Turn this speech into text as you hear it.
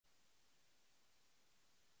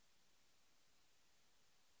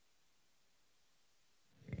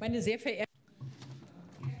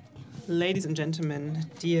Ladies and gentlemen,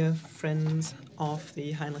 dear friends of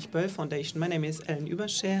the Heinrich-Böll Foundation, my name is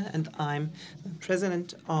Ueberschär and I'm the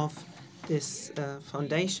president of this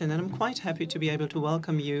foundation, and I'm quite happy to be able to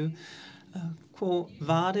welcome you. Quo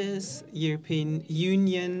vadis, European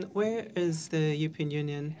Union? Where is the European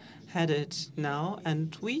Union headed now?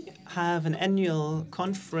 And we have an annual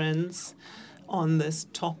conference on this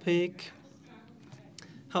topic.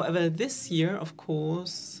 However, this year, of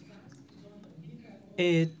course,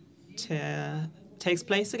 it takes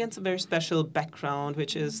place against a very special background,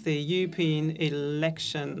 which is the European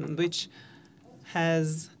election, which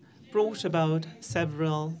has brought about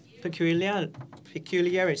several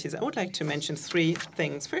peculiarities. I would like to mention three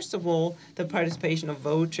things. First of all, the participation of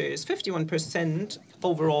voters, 51%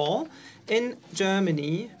 overall. In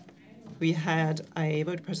Germany, we had a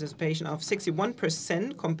voter participation of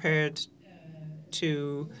 61% compared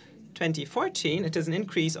to 2014. It is an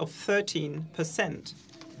increase of 13%.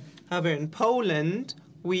 However, in Poland,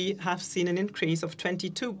 we have seen an increase of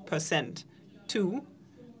 22% to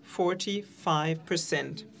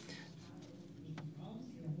 45%,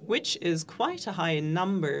 which is quite a high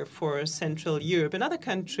number for Central Europe. In other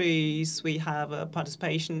countries, we have a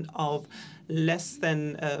participation of less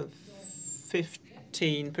than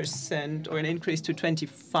 15%, or an increase to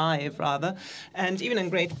 25% rather. And even in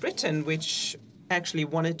Great Britain, which actually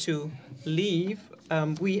wanted to leave,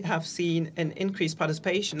 we have seen an increased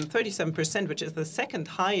participation, 37%, which is the second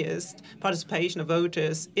highest participation of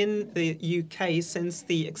voters in the UK since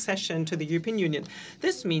the accession to the European Union.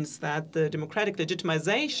 This means that the democratic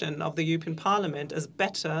legitimization of the European Parliament is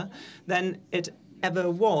better than it ever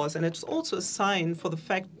was. And it's also a sign for the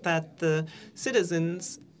fact that the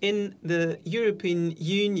citizens in the European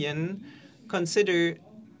Union consider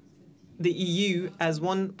the EU as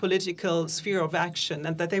one political sphere of action,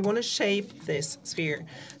 and that they want to shape this sphere.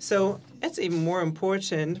 So it's even more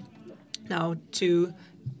important now to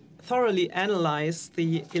thoroughly analyze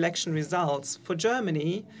the election results for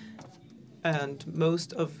Germany. And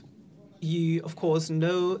most of you, of course,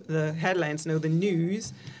 know the headlines, know the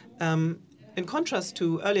news. In contrast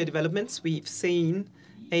to earlier developments, we've seen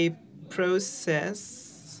a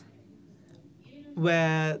process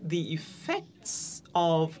where the effects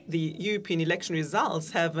of the European election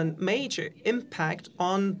results have a major impact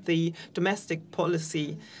on the domestic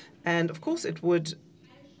policy. And of course, it would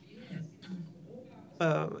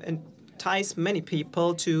entice many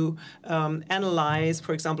people to analyze,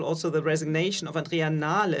 for example, also the resignation of Andrea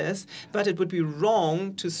Nahles, but it would be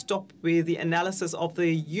wrong to stop with the analysis of the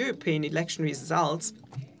European election results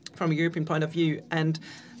from a European point of view. And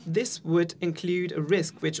this would include a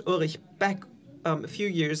risk which Ulrich Beck a few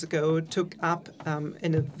years ago took up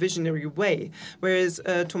in a visionary way, whereas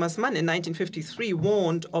Thomas Mann in 1953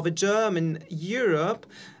 warned of a German Europe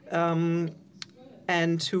and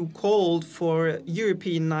who called for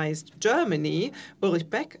Europeanized Germany. Ulrich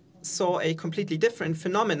Beck saw a completely different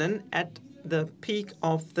phenomenon at the peak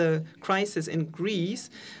of the crisis in Greece.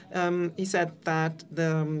 He said that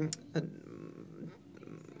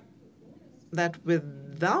that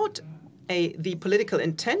without the political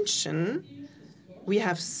intention, we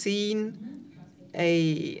have seen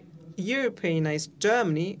a Europeanized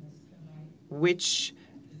Germany, which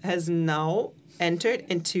has now entered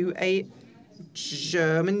into a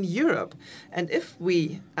German Europe. And if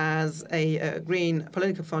we, as a green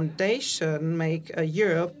political foundation, make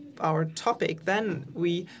Europe our topic, then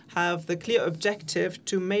we have the clear objective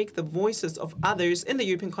to make the voices of others in the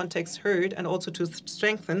European context heard, and also to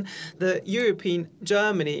strengthen the European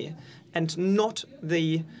Germany and not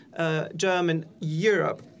the German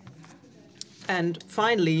Europe. And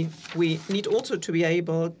finally, we need also to be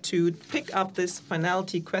able to pick up this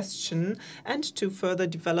finality question and to further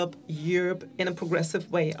develop Europe in a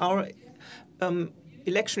progressive way. Our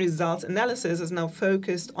election results analysis is now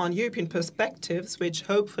focused on European perspectives, which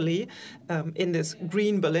hopefully, in this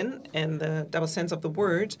green Berlin, in the double sense of the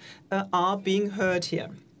word, are being heard here.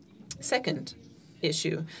 Second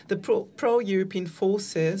issue, the pro-European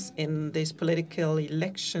forces in this political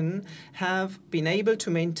election have been able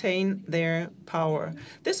to maintain their power.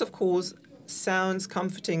 This, of course, sounds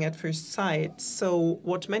comforting at first sight. So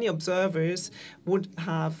what many observers would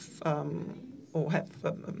have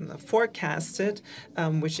forecasted,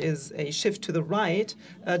 which is a shift to the right,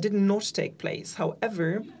 did not take place.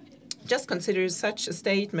 However, just consider such a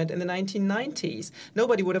statement in the 1990s.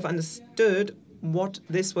 Nobody would have understood what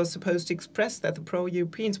this was supposed to express, that the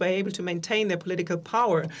pro-Europeans were able to maintain their political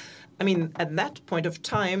power. I mean, at that point of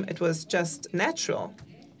time, it was just natural.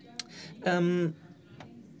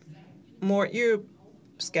 More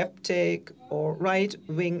Europe-skeptic or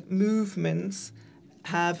right-wing movements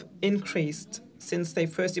have increased since they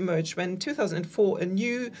first emerged. When in 2004 a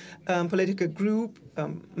new political group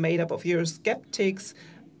made up of Eurosceptics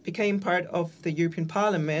became part of the European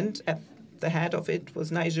Parliament, at the head of it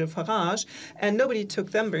was Nigel Farage, and nobody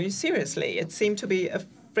took them very seriously. It seemed to be a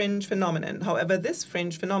fringe phenomenon. However, this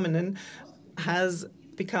fringe phenomenon has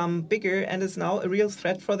become bigger and is now a real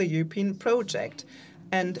threat for the European project.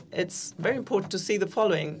 And it's very important to see the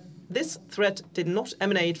following. This threat did not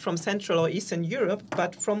emanate from Central or Eastern Europe,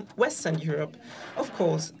 but from Western Europe. Of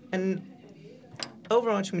course, an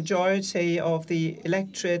overarching majority of the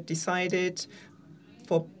electorate decided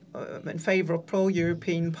in favor of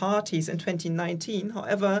pro-European parties in 2019.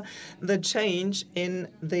 However, the change in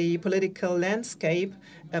the political landscape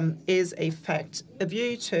is a fact. A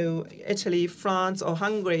view to Italy, France, or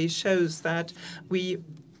Hungary shows that we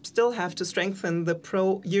still have to strengthen the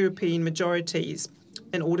pro-European majorities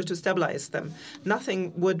in order to stabilize them.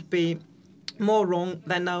 Nothing would be more wrong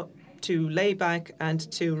than now to lay back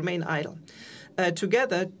and to remain idle.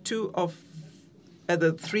 Together, two of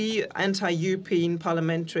the three anti-European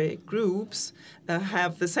parliamentary groups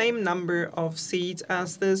have the same number of seats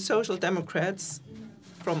as the Social Democrats,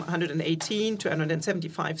 from 118 to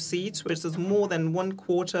 175 seats, which is more than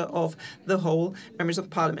 1/4 of the whole members of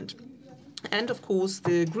parliament. And of course,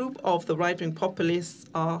 the group of the right-wing populists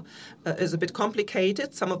is a bit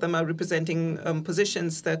complicated. Some of them are representing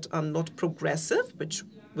positions that are not progressive,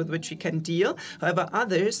 with which we can deal. However,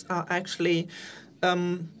 others are actually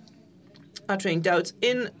uttering doubts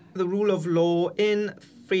in the rule of law, in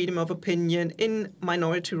freedom of opinion, in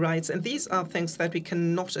minority rights, and these are things that we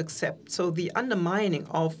cannot accept. So the undermining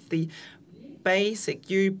of the basic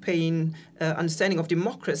European understanding of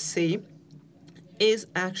democracy is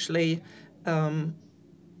actually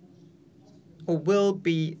or will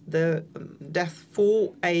be the death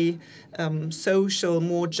for a social,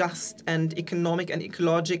 more just and economic and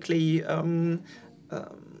ecologically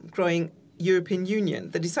growing European Union.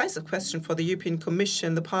 The decisive question for the European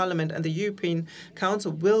Commission, the Parliament and the European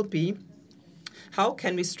Council will be, how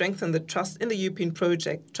can we strengthen the trust in the European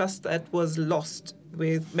project, trust that was lost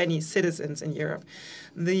with many citizens in Europe?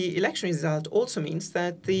 The election result also means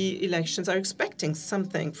that the elections are expecting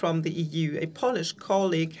something from the EU. A Polish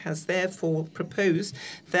colleague has therefore proposed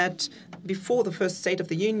that before the first State of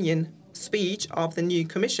the Union speech of the new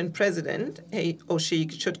Commission President, he or she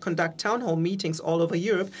should conduct town hall meetings all over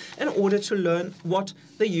Europe in order to learn what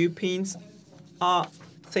the Europeans are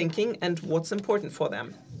thinking and what's important for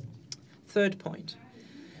them. Third point,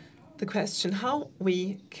 the question how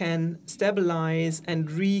we can stabilize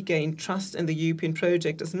and regain trust in the European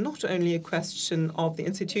project is not only a question of the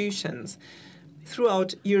institutions.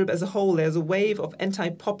 Throughout Europe as a whole, there's a wave of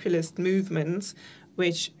anti-populist movements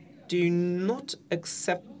which do not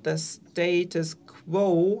accept the status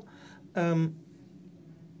quo and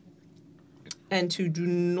who do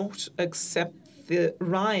not accept the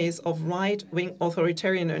rise of right-wing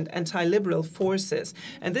authoritarian and anti-liberal forces.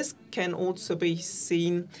 And this can also be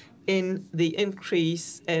seen in the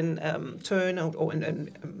increase in turnout or in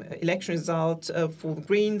election result for the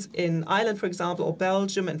Greens in Ireland, for example, or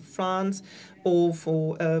Belgium and France, or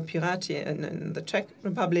for Piraty in the Czech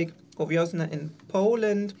Republic, or Wiosna in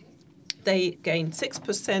Poland. They gained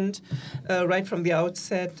 6% right from the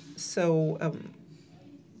outset. So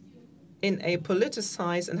in a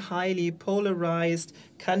politicized and highly polarized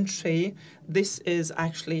country, this is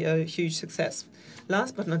actually a huge success.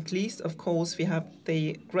 Last but not least, of course, we have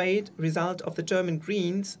the great result of the German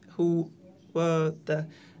Greens, who were the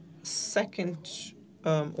second,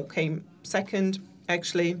 or came second,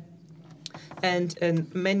 actually, and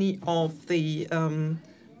in many of the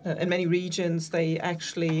in many regions, they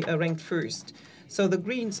actually ranked first. So the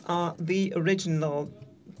Greens are the original.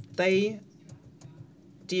 They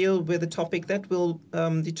deal with a topic that will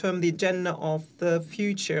determine the agenda of the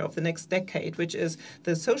future of the next decade, which is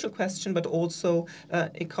the social question, but also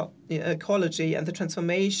ecology and the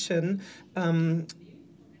transformation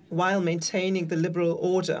while maintaining the liberal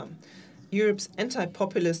order. Europe's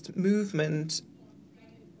anti-populist movement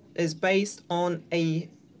is based on a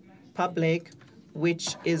public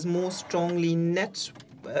which is more strongly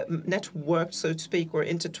networked, so to speak, or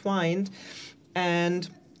intertwined. And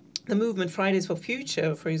the movement Fridays for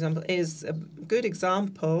Future, for example, is a good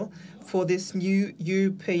example for this new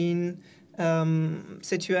European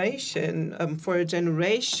situation for a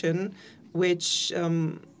generation which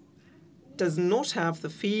does not have the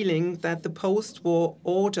feeling that the post-war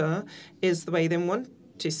order is the way they want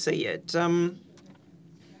to see it.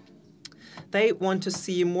 They want to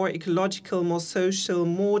see a more ecological, more social,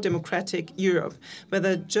 more democratic Europe.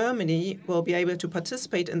 Whether Germany will be able to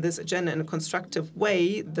participate in this agenda in a constructive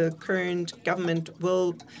way, the current government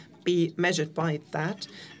will be measured by that.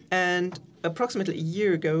 And approximately a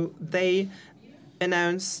year ago, they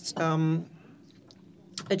announced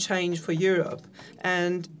a change for Europe.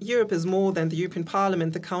 And Europe is more than the European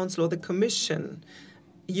Parliament, the Council, or the Commission.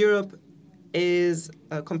 Europe is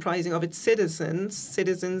comprising of its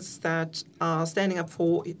citizens that are standing up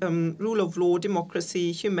for rule of law,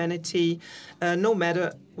 democracy, humanity, no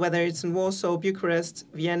matter whether it's in Warsaw, Bucharest,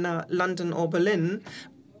 Vienna, London, or Berlin.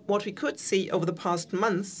 What we could see over the past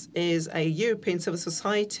months is a European civil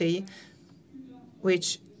society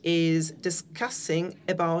which is discussing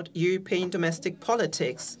about European domestic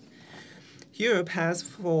politics. Europe has,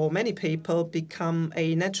 for many people, become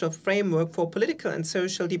a natural framework for political and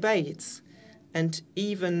social debates. And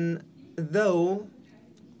even though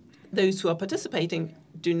those who are participating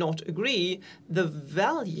do not agree, the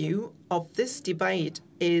value of this debate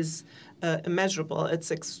is immeasurable. It's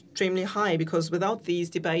extremely high, because without these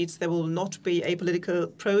debates, there will not be a political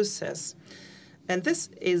process. And this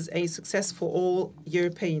is a success for all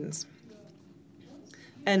Europeans.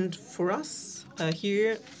 And for us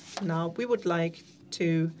here now, we would like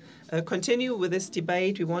to continue with this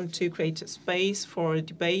debate. We want to create a space for a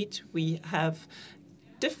debate. We have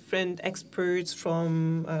different experts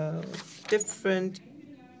from different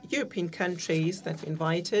European countries that we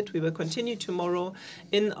invited. We will continue tomorrow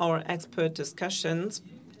in our expert discussions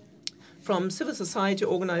from civil society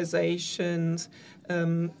organizations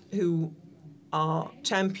who are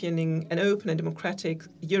championing an open and democratic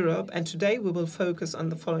Europe. And today we will focus on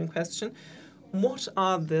the following question. What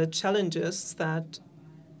are the challenges that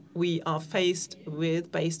we are faced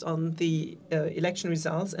with based on the election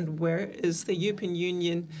results, and where is the European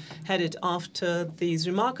Union headed after these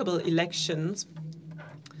remarkable elections?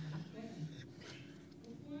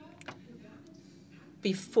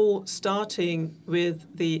 Before starting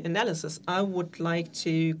with the analysis, I would like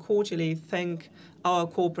to cordially thank our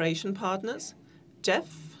cooperation partners, Jeff,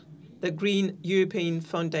 the Green European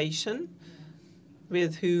Foundation,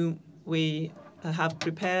 with whom we have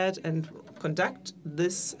prepared and conduct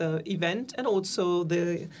this event, and also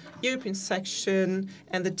the European section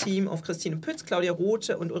and the team of Christine Pütz, Claudia Rothe,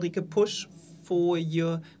 and Ulrike Pusch for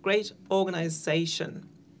your great organization.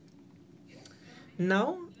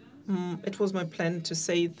 Now, it was my plan to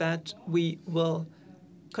say that we will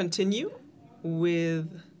continue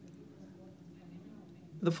with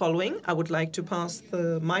the following. I would like to pass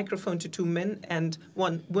the microphone to 2 men and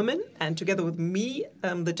 1 woman, and together with me,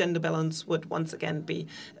 the gender balance would once again be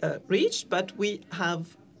reached, but we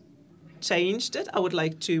have changed it. I would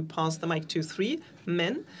like to pass the mic to 3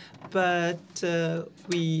 men, but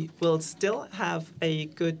we will still have a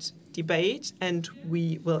good debate, and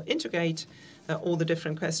we will integrate all the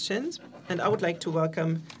different questions. And I would like to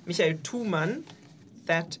welcome Michael Thumann,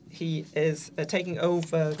 that he is taking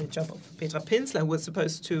over the job of Petra Pinzler, who was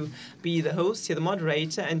supposed to be the host here, the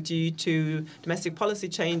moderator, and due to domestic policy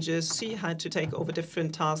changes, she had to take over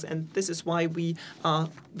different tasks, and this is why we are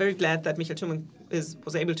very glad that Michael Thumann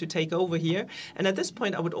was able to take over here. And at this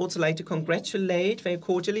point, I would also like to congratulate very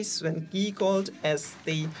cordially Sven Giegold as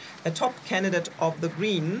the top candidate of the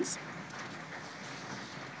Greens.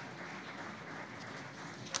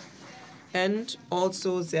 And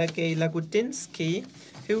also Sergei Lagodinsky,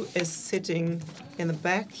 who is sitting in the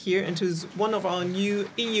back here and who's one of our new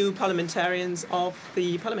EU parliamentarians of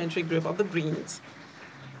the parliamentary group of the Greens.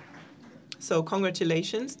 So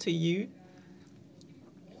congratulations to you.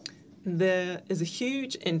 There is a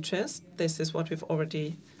huge interest, this is what we've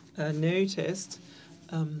already noticed,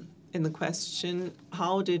 in the question,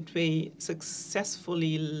 how did we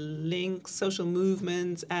successfully link social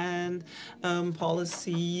movements and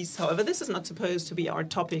policies? However, this is not supposed to be our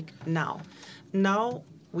topic now. Now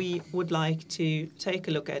we would like to take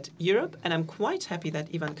a look at Europe, and I'm quite happy that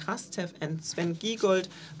Ivan Krastev and Sven Giegold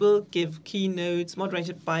will give keynotes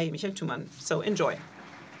moderated by Michael Thumann. So enjoy.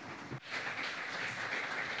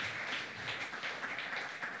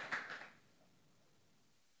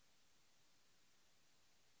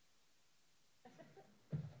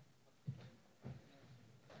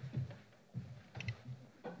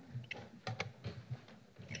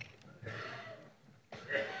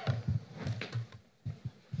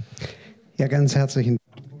 Ja, ganz herzlichen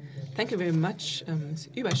Thank you very much, Ms.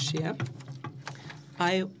 Ueberschär.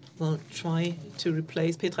 I will try to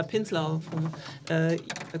replace Petra Pinzler from a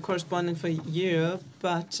correspondent for Europe,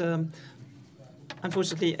 but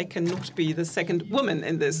unfortunately I cannot be the second woman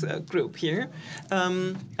in this group here,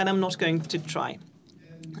 and I'm not going to try.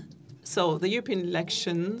 So the European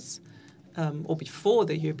elections or before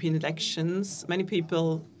the European elections, many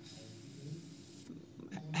people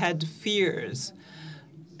had fears.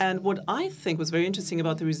 And what I think was very interesting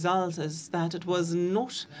about the result is that it was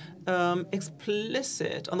not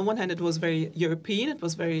explicit. On the one hand, it was very European, it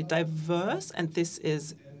was very diverse, and this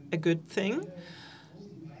is a good thing.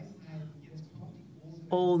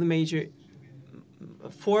 All the major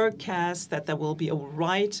forecasts that there will be a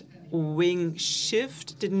right-wing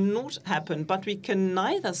shift did not happen, but we can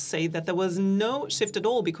neither say that there was no shift at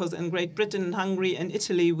all, because in Great Britain, Hungary and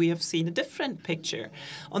Italy we have seen a different picture.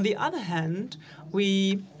 On the other hand,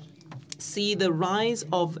 we see the rise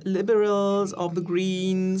of liberals, of the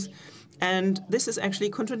Greens, and this is actually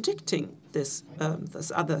contradicting this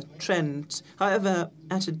other trend. However,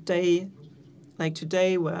 at a day like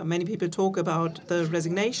today, where many people talk about the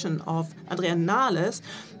resignation of Andrea Nahles,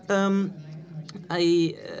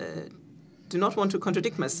 I do not want to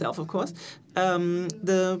contradict myself, of course.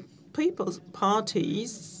 The people's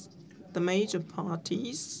parties, the major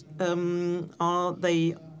parties, are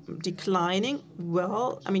they declining?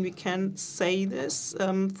 Well, I mean, we can say this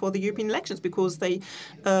for the European elections, because they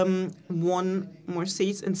won more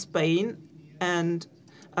seats in Spain and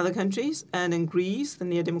other countries, and in Greece, the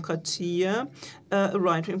Nea Demokratia, a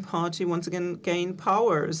right-wing party once again gained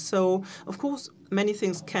power. So, of course, many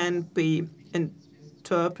things can be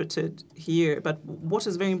interpreted here, but what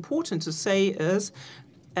is very important to say is,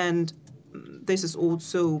 and this is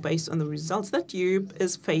also based on the results, that Europe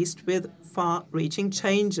is faced with far-reaching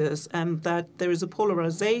changes, and that there is a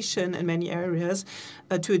polarization in many areas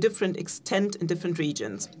to a different extent in different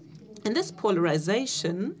regions. And this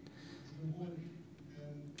polarization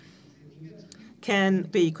can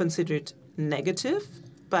be considered negative,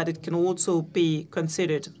 but it can also be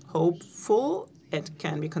considered hopeful. It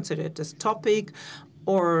can be considered dystopic,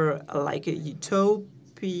 or like a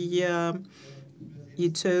utopia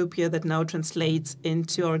that now translates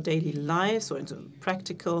into our daily lives or into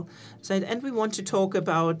practical side. And we want to talk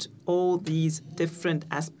about all these different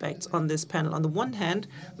aspects on this panel. On the one hand,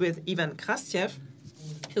 with Ivan Krastev,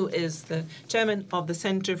 who is the chairman of the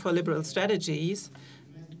Center for Liberal Strategies,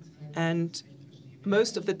 and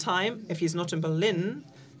most of the time, if he's not in Berlin,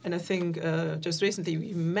 and I think just recently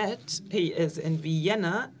we met, he is in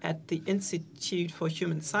Vienna at the Institute for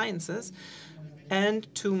Human Sciences. And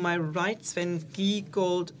to my right, Sven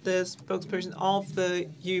Giegold, the spokesperson of the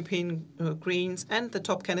European Greens and the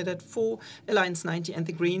top candidate for Alliance 90 and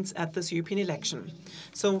the Greens at this European election.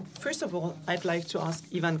 So first of all, I'd like to ask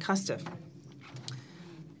Ivan Krastev.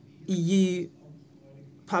 You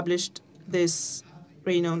published this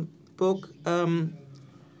renowned book,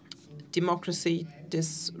 Democracy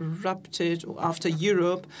Disrupted After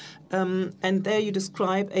Europe, and there you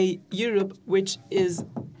describe a Europe which is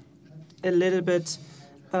a little bit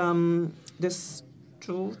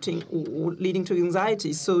distorting or leading to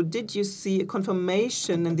anxiety. So did you see a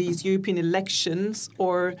confirmation in these European elections,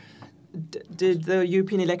 or did the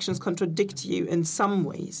European elections contradict you in some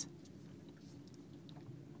ways?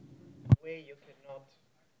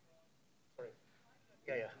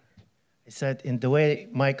 I said, in the way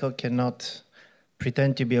Michael cannot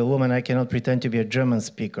pretend to be a woman, I cannot pretend to be a German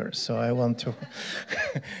speaker. So I want to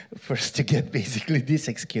first to get basically this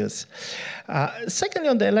excuse. Secondly,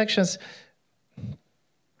 on the elections,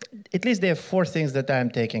 at least there are four things that I'm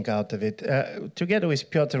taking out of it. Together with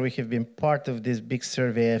Piotr, we have been part of this big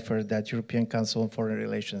survey effort that European Council on Foreign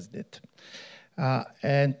Relations did.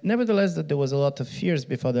 And nevertheless, that there was a lot of fears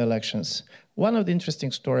before the elections. One of the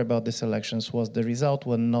interesting stories about these elections was the result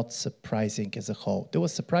was not surprising as a whole. There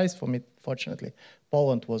was surprise for me, fortunately.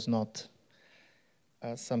 Poland was not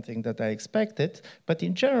something that I expected. But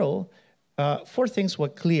in general, four things were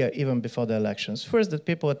clear even before the elections. First, that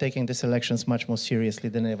people were taking these elections much more seriously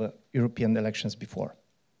than ever European elections before.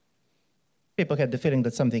 People had the feeling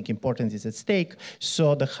that something important is at stake,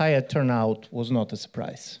 so the higher turnout was not a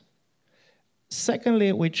surprise.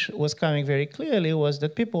 Secondly, which was coming very clearly, was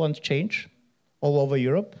that people want change all over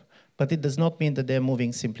Europe, but it does not mean that they're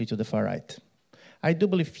moving simply to the far right. I do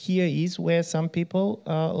believe here is where some people,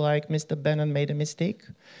 like Mr. Bannon, made a mistake.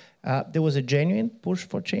 There was a genuine push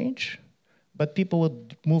for change, but people were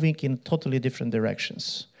moving in totally different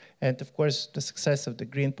directions. And of course, the success of the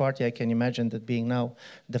Green Party, I can imagine that being now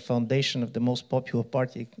the foundation of the most popular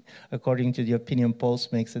party, according to the opinion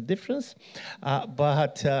polls, makes a difference.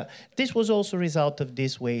 But this was also a result of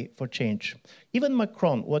this way for change. Even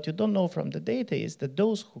Macron, what you don't know from the data is that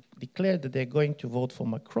those who declared that they're going to vote for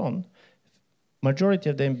Macron,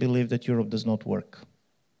 majority of them believe that Europe does not work.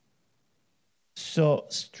 So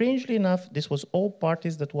strangely enough, this was all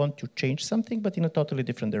parties that want to change something, but in a totally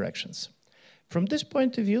different directions. From this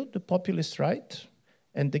point of view, the populist right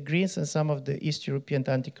and the Greens and some of the East European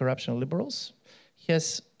anti-corruption liberals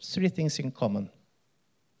has three things in common.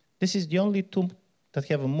 This is the only two that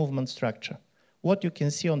have a movement structure. What you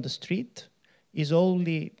can see on the street is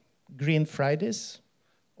only Green Fridays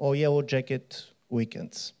or Yellow Jacket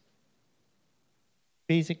weekends.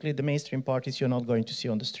 Basically, the mainstream parties you're not going to see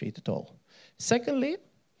on the street at all. Secondly,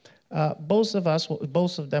 both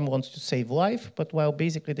of them want to save life, but while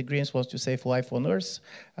basically the Greens want to save life on Earth,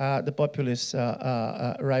 the populist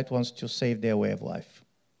right wants to save their way of life.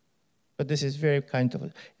 But this is very kind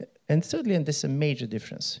of, and thirdly, and this is a major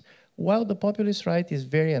difference, while the populist right is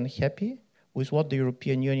very unhappy with what the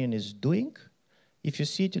European Union is doing, if you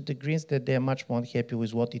see to the Greens that they are much more unhappy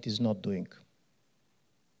with what it is not doing.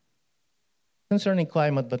 Concerning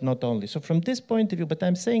climate, but not only. So from this point of view, but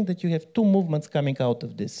I'm saying that you have two movements coming out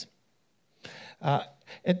of this.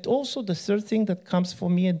 And also the third thing that comes for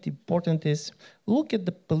me and important is look at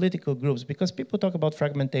the political groups, because people talk about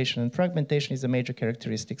fragmentation, and fragmentation is a major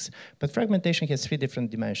characteristics. But fragmentation has three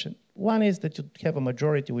different dimensions. One is that you have a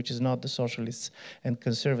majority which is not the socialists and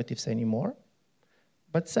conservatives anymore.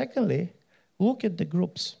 But secondly, look at the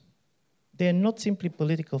groups. They're not simply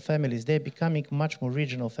political families, they're becoming much more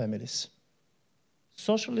regional families.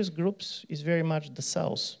 Socialist groups is very much the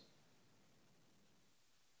South.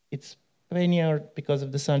 It's pioneered because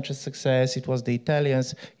of the Sanchez success, it was the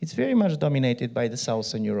Italians. It's very much dominated by the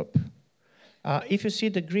Southern Europe. If you see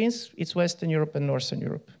the Greens, it's Western Europe and Northern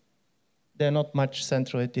Europe. There's not much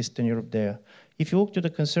Central and Eastern Europe there. If you look to the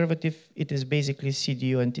conservative, it is basically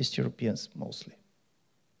CDU and East Europeans mostly.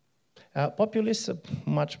 Populists are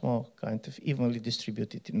much more kind of evenly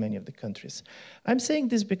distributed in many of the countries. I'm saying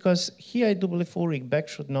this because here I do believe Ulrich Beck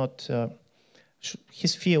should not,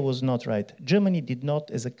 his fear was not right. Germany did not,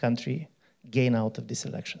 as a country, gain out of these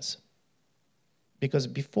elections. Because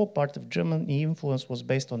before, part of Germany influence was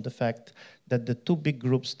based on the fact that the two big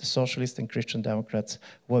groups, the Socialists and Christian Democrats,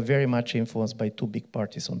 were very much influenced by two big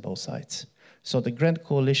parties on both sides. So the Grand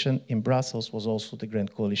Coalition in Brussels was also the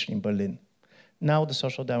Grand Coalition in Berlin. Now the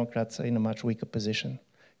Social Democrats are in a much weaker position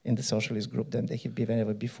in the socialist group than they have been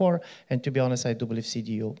ever before. And to be honest, I do believe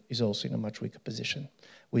CDU is also in a much weaker position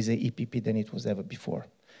with the EPP than it was ever before.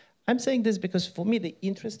 I'm saying this because for me, the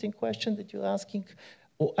interesting question that you're asking,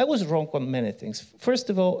 I was wrong on many things. First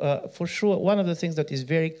of all, for sure, one of the things that is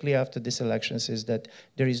very clear after these elections is that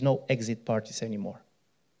there is no exit parties anymore.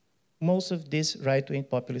 Most of these right-wing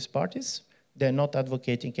populist parties, they're not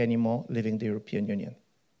advocating anymore leaving the European Union.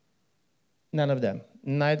 None of them,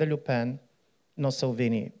 neither Le Pen nor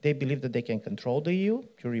Salvini. They believe that they can control the EU,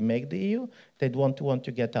 to remake the EU. They want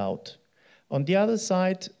to get out. On the other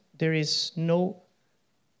side, there is no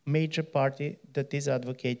major party that is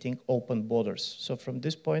advocating open borders. So from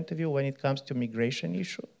this point of view, when it comes to migration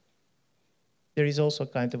issue, there is also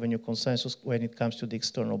kind of a new consensus when it comes to the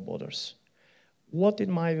external borders. What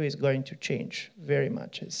in my view is going to change very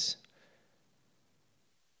much is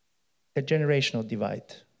a generational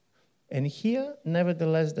divide. And here,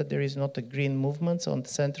 nevertheless, that there is not a green movement on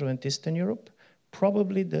Central and Eastern Europe,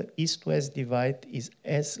 probably the East-West divide is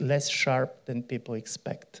less sharp than people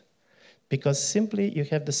expect. Because simply you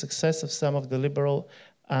have the success of some of the liberal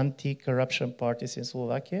anti-corruption parties in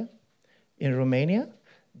Slovakia, in Romania.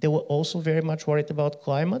 They were also very much worried about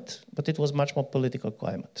climate, but it was much more political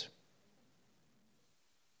climate.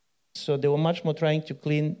 So they were much more trying to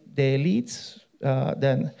clean the elites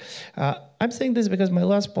than... I'm saying this because my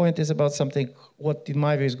last point is about something what in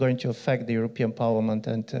my view is going to affect the European Parliament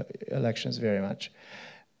and elections very much.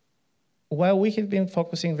 While we have been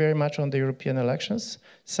focusing very much on the European elections,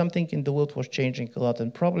 something in the world was changing a lot,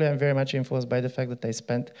 and probably I'm very much influenced by the fact that I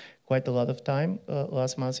spent quite a lot of time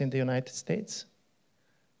last month in the United States.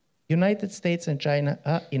 United States and China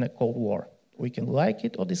are in a Cold War. We can like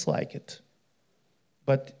it or dislike it.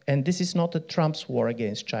 And this is not a Trump's war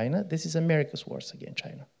against China, this is America's wars against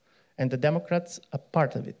China. And the Democrats are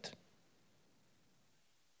part of it.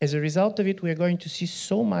 As a result of it, we are going to see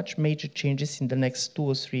so much major changes in the next 2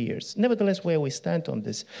 or 3 years. Nevertheless, where we stand on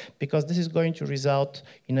this, because this is going to result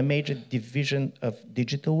in a major division of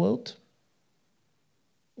digital world,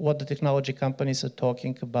 what the technology companies are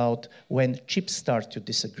talking about when chips start to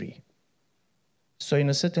disagree. So in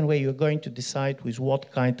a certain way, you're going to decide with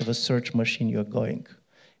what kind of a search machine you're going.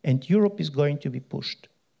 And Europe is going to be pushed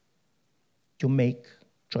to make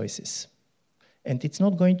choices. And it's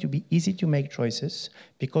not going to be easy to make choices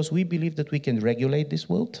because we believe that we can regulate this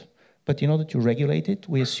world, but in order to regulate it,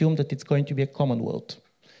 we assume that it's going to be a common world.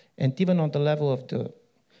 And even on the level of the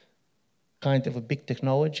kind of a big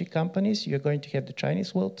technology companies, you're going to have the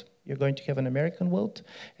Chinese world, you're going to have an American world,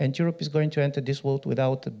 and Europe is going to enter this world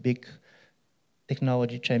without a big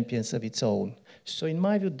technology champions of its own. So in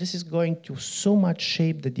my view, this is going to so much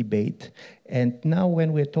shape the debate. And now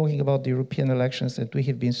when we're talking about the European elections that we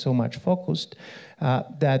have been so much focused,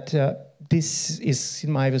 this is,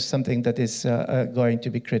 in my view, something that is going to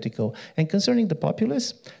be critical. And concerning the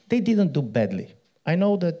populists, they didn't do badly. I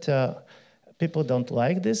know that people don't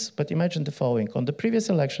like this, but imagine the following. On the previous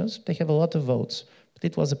elections, they have a lot of votes. But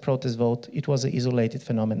it was a protest vote. It was an isolated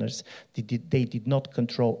phenomenon. They did not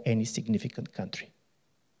control any significant country.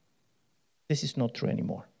 This is not true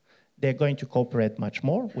anymore. They're going to cooperate much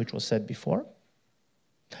more, which was said before.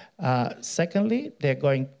 Secondly,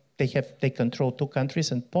 they control 2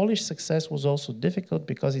 countries, and Polish success was also difficult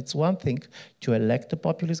because it's one thing to elect a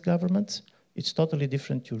populist government. It's totally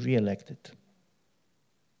different to re-elect it.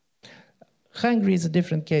 Hungary is a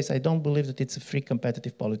different case. I don't believe that it's a free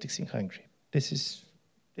competitive politics in Hungary.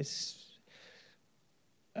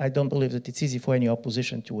 I don't believe that it's easy for any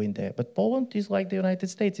opposition to win there. But Poland is like the United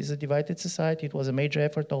States. It's a divided society. It was a major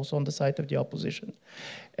effort also on the side of the opposition.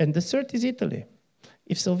 And the third is Italy.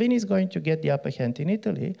 If Salvini is going to get the upper hand in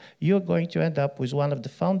Italy, you're going to end up with one of the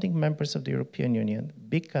founding members of the European Union,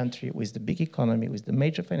 big country with the big economy, with the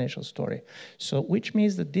major financial story. So, which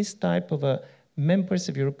means that this type of members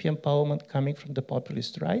of European Parliament coming from the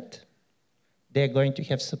populist right, they're going to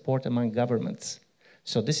have support among governments.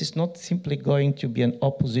 So this is not simply going to be an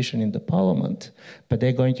opposition in the parliament, but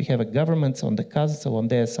they're going to have a government on the council on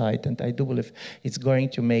their side, and I do believe it's going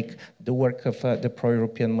to make the work of the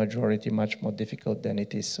pro-European majority much more difficult than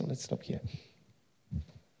it is. So let's stop here.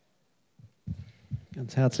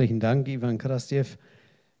 Ganz herzlichen Dank, Ivan Krastev.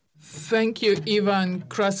 Thank you, Ivan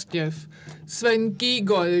Krastev. Sven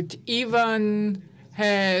Giegold, Ivan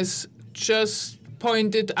has just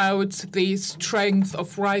pointed out the strength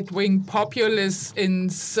of right-wing populists in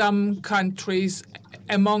some countries,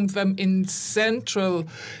 among them in central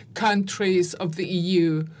countries of the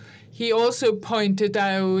EU. He also pointed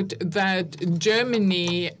out that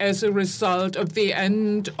Germany, as a result of the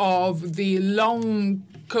end of the long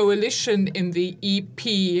coalition in the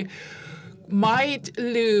EP, might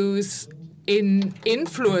lose in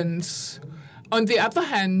influence. On the other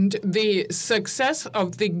hand, the success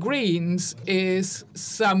of the Greens is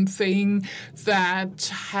something that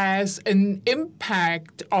has an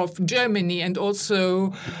impact of Germany and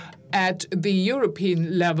also at the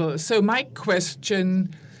European level. So my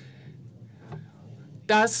question,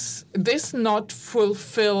 does this not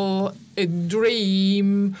fulfill a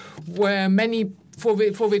dream for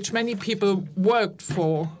which many people worked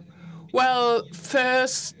for? Well,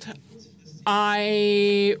 first,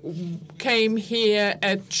 I came here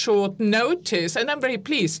at short notice, and I'm very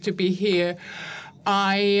pleased to be here.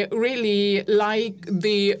 I really like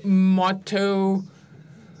the motto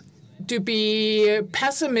to be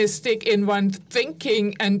pessimistic in one's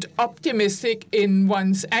thinking and optimistic in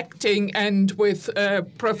one's acting. And with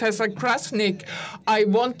Professor Krasnik, I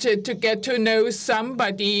wanted to get to know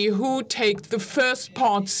somebody who takes the first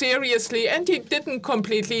part seriously, and he didn't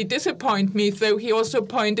completely disappoint me, though he also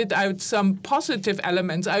pointed out some positive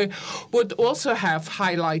elements I would also have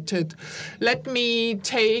highlighted. Let me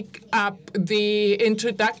take up the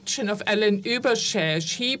introduction of Ellen Ueberschär.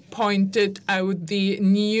 She pointed out the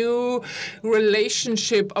new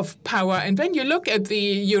relationship of power. And when you look at the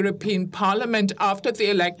European Parliament after the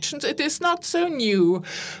elections, it is not so new.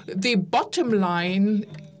 The bottom line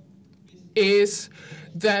is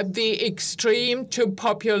that the extreme to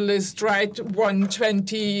populist right won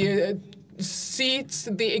 20 seats,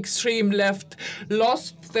 the extreme left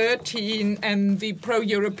lost 13, and the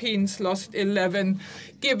pro-Europeans lost 11.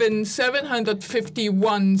 Given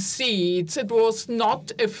 751 seats, it was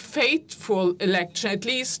not a fateful election, at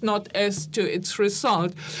least not as to its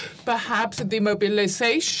result. Perhaps the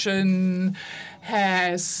mobilization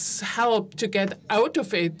has helped to get out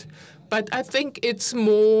of it, but I think it's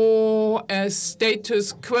more a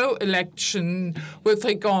status quo election with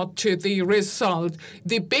regard to the result.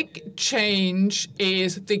 The big change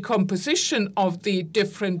is the composition of the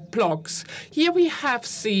different blocs. Here we have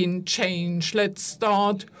seen change. Let's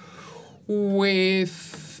start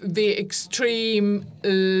with the extreme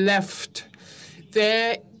left.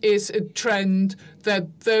 There is a trend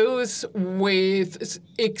that those with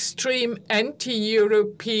extreme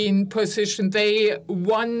anti-European position, they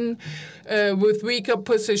won. With weaker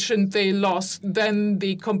position, they lost. Then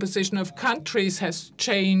the composition of countries has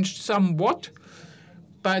changed somewhat.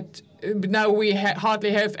 But now we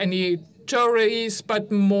hardly have any Tories,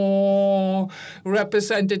 but more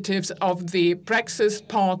representatives of the Brexit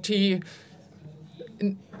Party.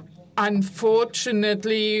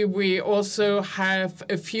 Unfortunately, we also have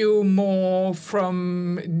a few more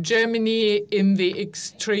from Germany in the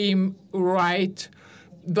extreme right.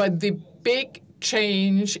 But the big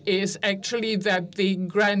change is actually that the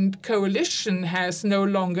Grand Coalition has no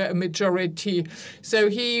longer a majority. So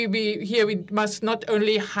here we must not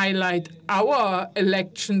only highlight our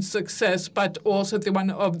election success, but also the one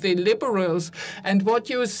of the Liberals. And what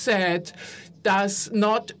you said does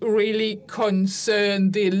not really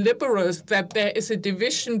concern the Liberals, that there is a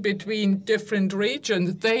division between different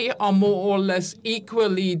regions. They are more or less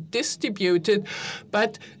equally distributed,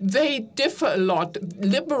 but they differ a lot.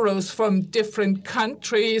 Liberals from different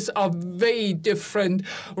countries are very different.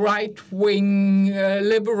 Right-wing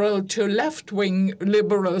liberal to left-wing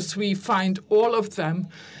liberals, we find all of them.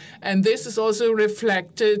 And this is also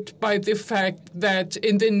reflected by the fact that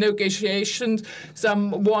in the negotiations,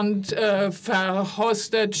 some want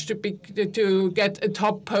Verhofstadt to get a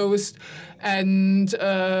top post, and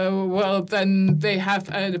well, then they have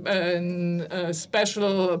a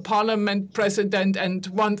special parliament president, and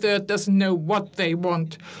 1/3 doesn't know what they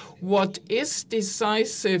want. What is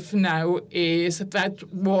decisive now is that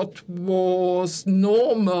what was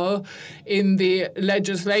normal in the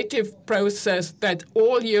legislative process, that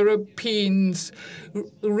all Europeans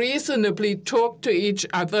reasonably talk to each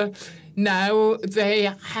other, now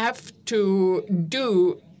they have to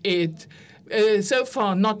do it. So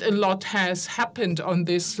far, not a lot has happened on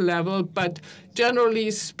this level, but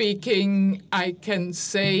generally speaking, I can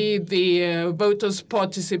say the voters'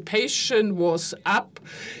 participation was up.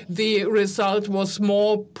 The result was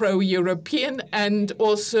more pro-European and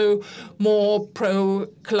also more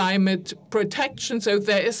pro-climate protection. So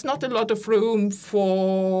there is not a lot of room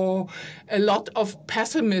for a lot of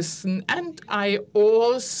pessimism. And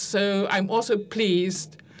I'm also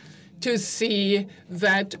pleased to see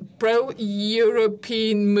that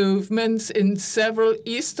pro-European movements in several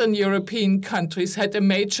Eastern European countries had a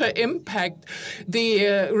major impact.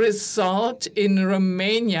 The result in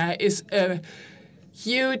Romania is a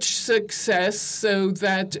huge success, so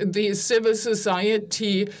that the civil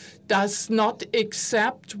society does not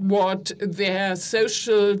accept what their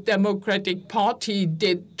Social Democratic Party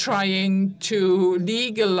did, trying to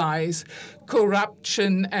legalize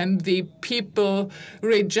corruption, and the people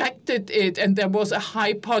rejected it, and there was a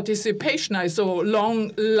high participation. I saw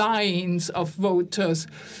long lines of voters.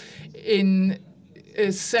 In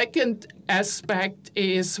a second aspect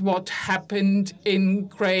is what happened in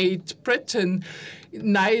Great Britain.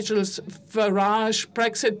 Nigel Farage's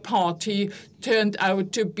Brexit party turned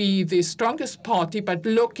out to be the strongest party, but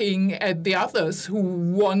looking at the others who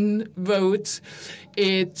won votes,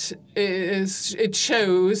 it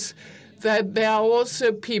shows that there are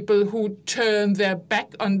also people who turn their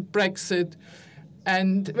back on Brexit.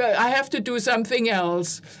 And I have to do something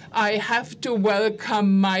else. I have to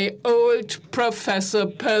welcome my old professor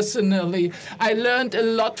personally. I learned a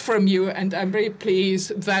lot from you, and I'm very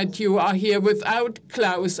pleased that you are here. Without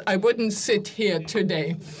Klaus, I wouldn't sit here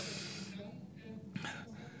today.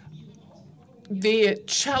 The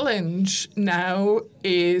challenge now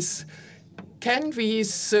is, can we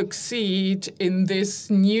succeed in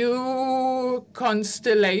this new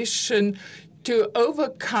constellation to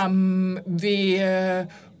overcome the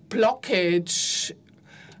blockage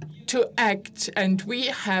to act? And we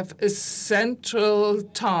have a central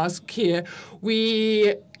task here.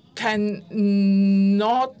 We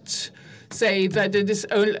cannot say that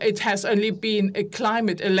it has only been a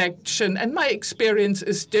climate election, and my experience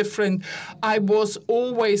is different. I was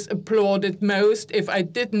always applauded most if I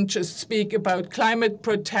didn't just speak about climate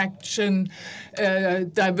protection,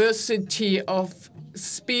 diversity of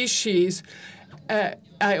species.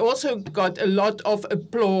 I also got a lot of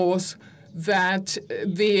applause that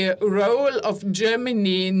the role of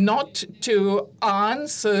Germany not to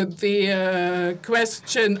answer the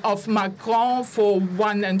question of Macron for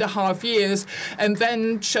 1.5 years and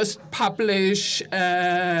then just publish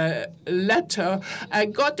a letter. I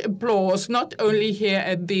got applause not only here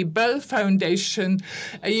at the Böll Foundation.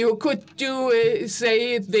 You could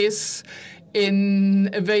say this in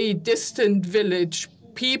a very distant village.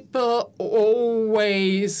 People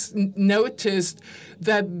always noticed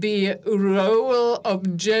that the role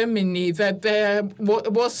of Germany, that there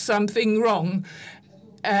was something wrong.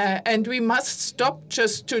 And we must stop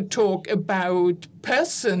just to talk about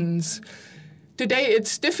persons. Today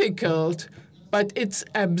it's difficult, but it's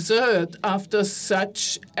absurd after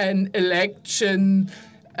such an election.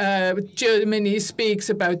 Germany speaks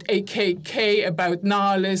about AKK, about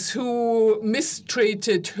Nahles, who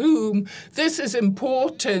mistreated whom. This is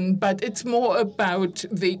important, but it's more about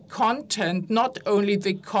the content, not only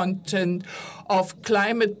the content of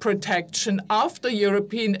climate protection. After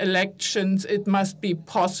European elections, it must be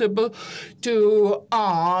possible to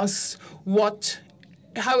ask what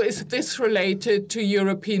how is this related to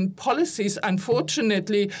European policies?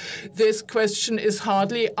 Unfortunately, this question is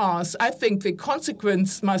hardly asked. I think the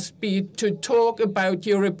consequence must be to talk about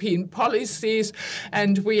European policies,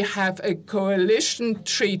 and we have a coalition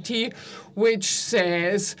treaty which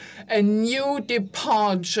says a new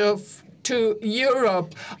departure to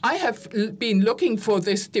Europe. I have been looking for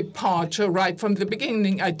this departure right from the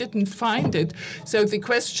beginning. I didn't find it. So the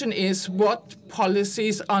question is, what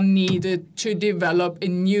policies are needed to develop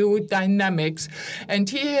in new dynamics? And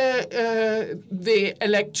here the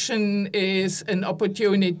election is an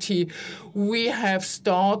opportunity. We have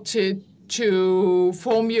started to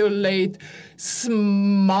formulate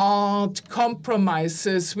smart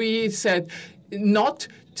compromises. We said not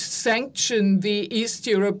sanction the East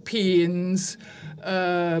Europeans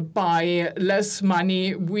by less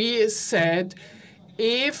money. We said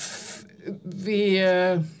if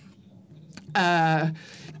the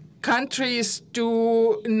countries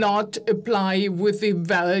do not apply with the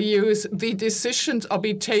values, the decisions are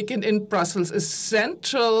be taken in Brussels. A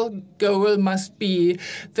central goal must be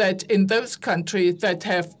that in those countries that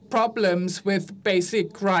have problems with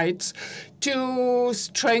basic rights, to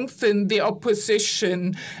strengthen the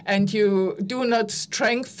opposition, and you do not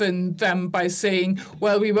strengthen them by saying,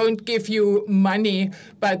 well, we won't give you money,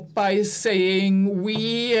 but by saying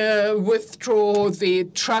we withdraw the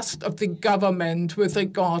trust of the government with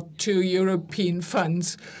regard to European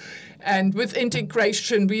funds. And with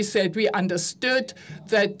integration, we said we understood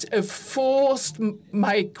that a forced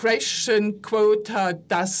migration quota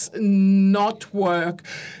does not work,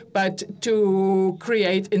 but to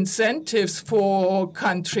create incentives for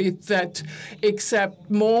countries that accept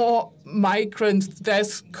more migrants,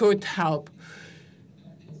 this could help.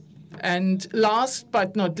 And last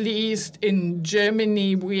but not least, in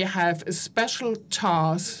Germany, we have a special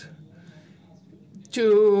task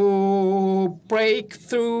to break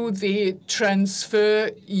through the transfer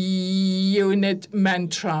unit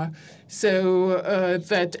mantra, so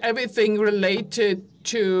that everything related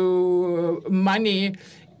to money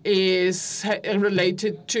is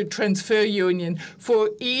related to transfer union. For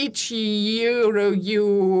each euro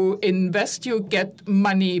you invest, you get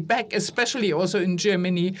money back, especially also in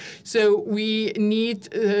Germany. So we need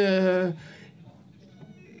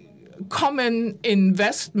common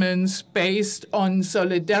investments based on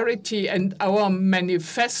solidarity, and our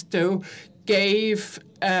manifesto gave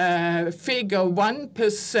a figure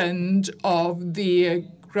 1% of the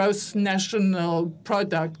gross national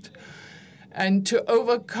product. And to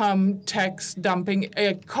overcome tax dumping,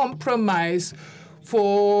 a compromise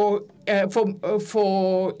with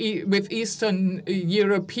Eastern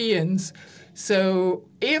Europeans. So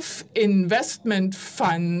if investment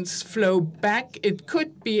funds flow back, it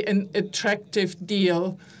could be an attractive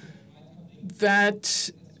deal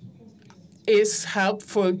that is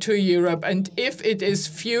helpful to Europe. And if it is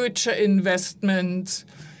future investment,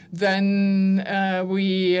 then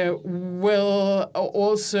we will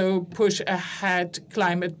also push ahead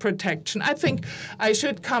climate protection. I think I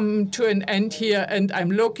should come to an end here, and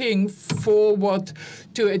I'm looking forward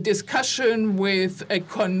to a discussion with a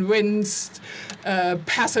convinced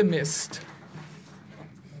pessimist.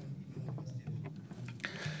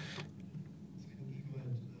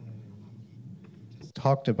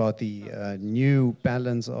 Talked about the new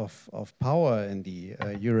balance of power in the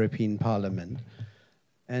European Parliament.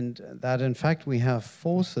 And that, in fact, we have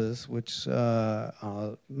forces which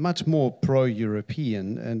are much more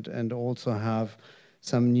pro-European and also have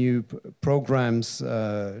some new programs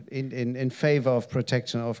in favor of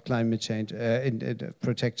protection of climate change, in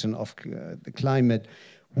protection of the climate.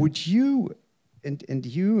 Would you, and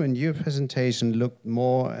you in your presentation looked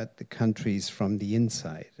more at the countries from the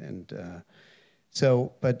inside, and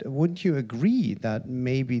but wouldn't you agree that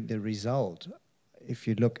maybe the result, if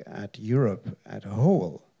you look at Europe as a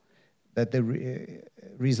whole, that the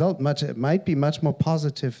result might be much more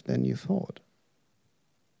positive than you thought?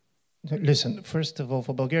 Listen, first of all,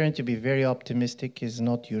 for Bulgarian to be very optimistic is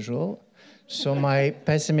not usual. So my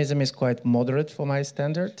pessimism is quite moderate for my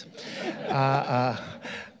standard.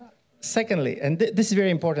 Secondly, and this is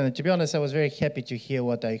very important, and to be honest, I was very happy to hear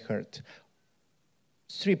what I heard.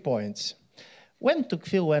 3 points. When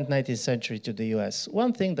Tocqueville went 19th century to the US,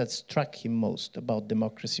 one thing that struck him most about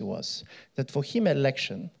democracy was that for him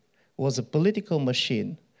election was a political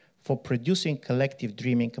machine for producing collective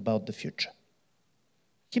dreaming about the future.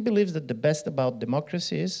 He believes that the best about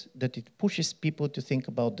democracy is that it pushes people to think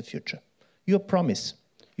about the future. You promise,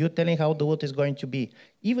 you're telling how the world is going to be.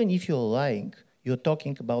 Even if you're lying, you're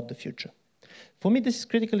talking about the future. For me, this is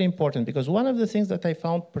critically important because one of the things that I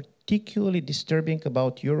found particularly disturbing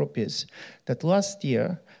about Europe is that last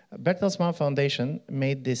year, Bertelsmann Foundation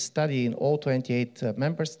made this study in all 28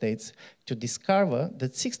 member states to discover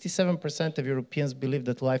that 67% of Europeans believe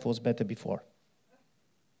that life was better before.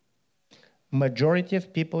 Majority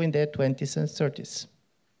of people in their 20s and 30s.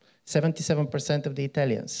 77% of the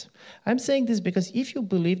Italians. I'm saying this because if you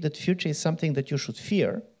believe that future is something that you should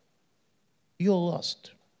fear, you're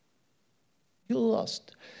lost. You're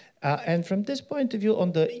lost. And from this point of view,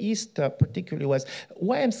 on the East particularly was,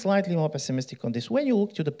 why I'm slightly more pessimistic on this, when you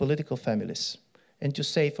look to the political families, and to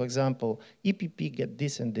say, for example, EPP get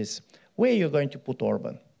this and this, where are you going to put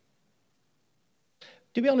Orban?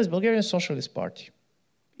 To be honest, Bulgarian Socialist Party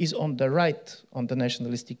is on the right on the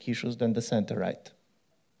nationalistic issues than the center-right.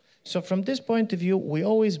 So from this point of view, we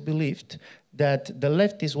always believed that the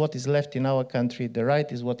left is what is left in our country, the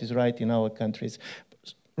right is what is right in our countries.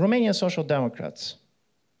 Romanian Social Democrats,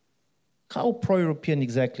 how pro-European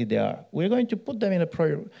exactly they are. We're going to put them in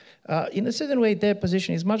a certain way, their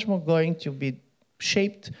position is much more going to be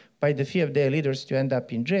shaped by the fear of their leaders to end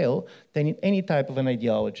up in jail than in any type of an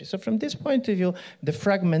ideology. So from this point of view, the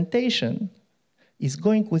fragmentation is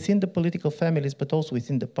going within the political families, but also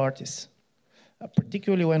within the parties.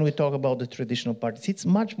 Particularly when we talk about the traditional parties. It's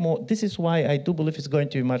much more, this is why I do believe it's going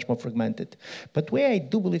to be much more fragmented. But where I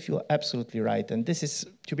do believe you're absolutely right, and this is,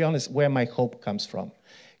 to be honest, where my hope comes from.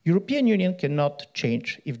 European Union cannot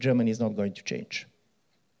change if Germany is not going to change.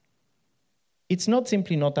 It's not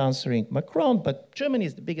simply not answering Macron, but Germany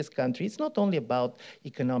is the biggest country. It's not only about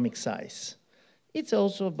economic size. It's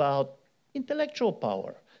also about intellectual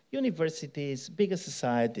power, universities, bigger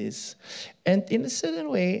societies. And in a certain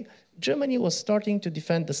way, Germany was starting to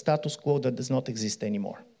defend the status quo that does not exist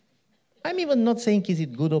anymore. I'm even not saying is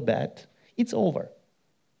it good or bad. It's over.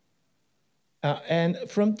 And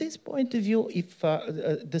from this point of view, if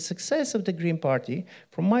the success of the Green Party,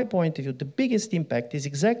 from my point of view, the biggest impact is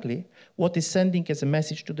exactly what is sending as a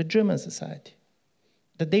message to the German society,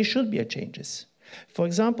 that there should be changes. For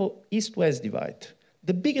example, East-West divide.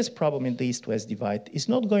 The biggest problem in the East-West divide is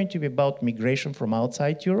not going to be about migration from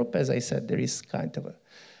outside Europe. As I said, there is kind of a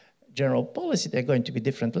general policy. They're going to be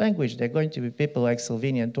different language. They're going to be people like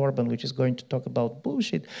Salvini and Orban, which is going to talk about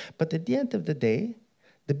bullshit. But at the end of the day,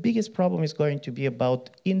 the biggest problem is going to be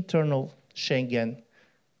about internal Schengen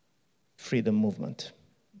freedom movement.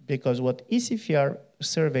 Because what ECFR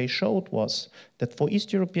survey showed was that for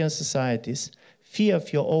East European societies, fear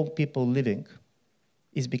of your own people living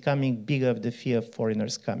is becoming bigger than the fear of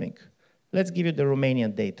foreigners coming. Let's give you the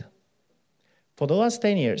Romanian data. For the last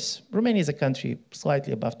 10 years, Romania is a country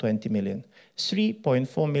slightly above 20 million.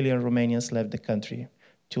 3.4 million Romanians left the country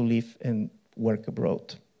to live and work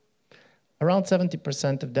abroad. Around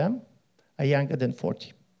 70% of them are younger than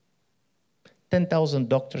 40. 10,000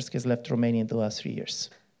 doctors has left Romania in the last 3 years.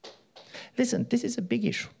 Listen, this is a big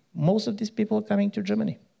issue. Most of these people are coming to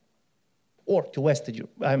Germany or to Western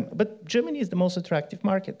Europe. But Germany is the most attractive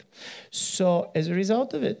market. So as a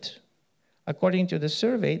result of it, according to the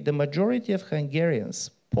survey, the majority of Hungarians,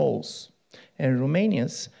 Poles, and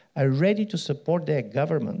Romanians are ready to support their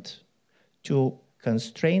government to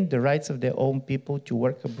constrain the rights of their own people to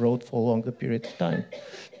work abroad for a longer period of time.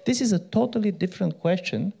 This is a totally different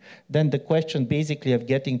question than the question basically of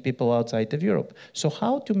getting people outside of Europe. So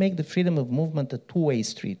how to make the freedom of movement a two-way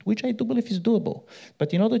street, which I do believe is doable.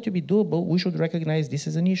 But in order to be doable, we should recognize this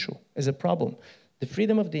as an issue, as a problem. The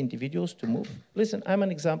freedom of the individuals to move. Listen, I'm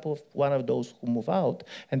an example of one of those who move out.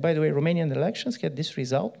 And by the way, Romanian elections had this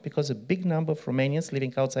result because a big number of Romanians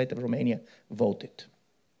living outside of Romania voted.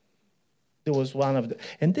 There was one of the,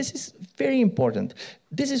 and this is very important.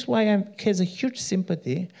 This is why I has a huge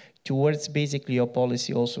sympathy towards basically your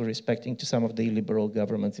policy also respecting to some of the illiberal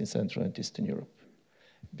governments in Central and Eastern Europe.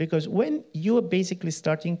 Because when you are basically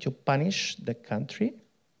starting to punish the country,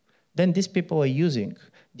 then these people are using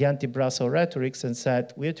the anti-Brussels rhetorics and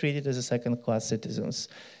said, we're treated as a second-class citizens.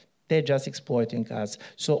 They're just exploiting us.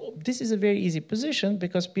 So this is a very easy position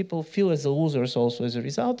because people feel as losers also as a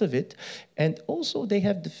result of it. And also they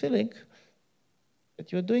have the feeling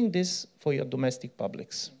that you're doing this for your domestic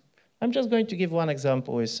publics. I'm just going to give one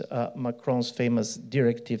example is Macron's famous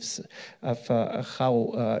directives of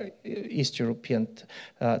how East European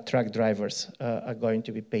truck drivers are going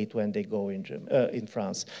to be paid when they go in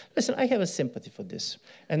France. Listen, I have a sympathy for this.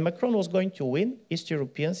 And Macron was going to win East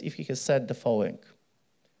Europeans if he has said the following.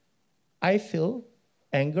 I feel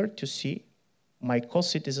angered to see my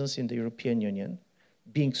co-citizens in the European Union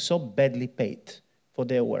being so badly paid for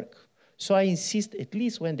their work. So I insist, at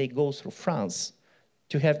least when they go through France,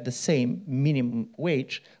 to have the same minimum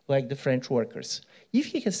wage like the French workers. If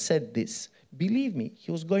he has said this, believe me,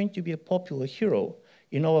 he was going to be a popular hero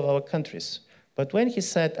in all of our countries. But when he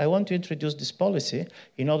said, I want to introduce this policy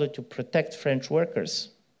in order to protect French workers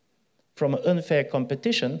from unfair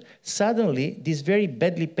competition, suddenly these very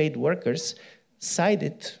badly paid workers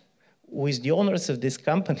sided with the owners of these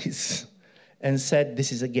companies and said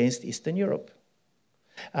this is against Eastern Europe.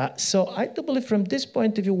 So I do believe from this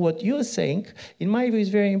point of view, what you're saying, in my view, is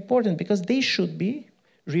very important because they should be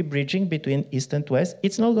rebridging between East and West.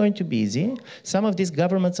 It's not going to be easy. Some of these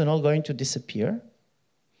governments are not going to disappear.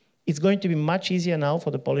 It's going to be much easier now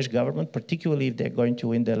for the Polish government, particularly if they're going to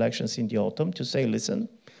win the elections in the autumn, to say, listen,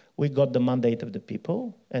 we got the mandate of the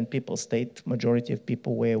people, and people state majority of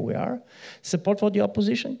people where we are. Support for the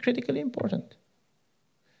opposition, critically important.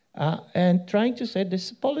 And trying to say this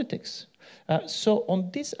is politics. So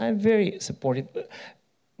on this, I'm very supportive.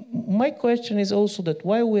 My question is also that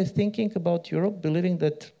while we're thinking about Europe, believing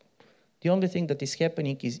that the only thing that is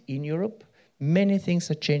happening is in Europe, many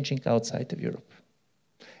things are changing outside of Europe.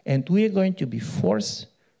 And we are going to be forced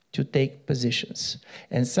to take positions.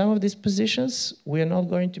 And some of these positions, we are not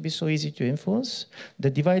going to be so easy to influence. The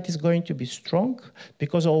divide is going to be strong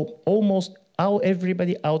because almost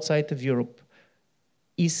everybody outside of Europe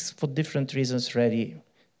is, for different reasons, ready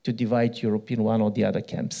to divide Europe in one or the other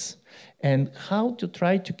camps. And how to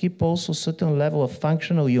try to keep also a certain level of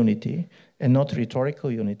functional unity and not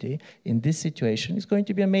rhetorical unity in this situation is going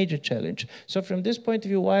to be a major challenge. So from this point of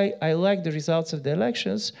view, why I like the results of the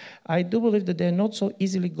elections, I do believe that they're not so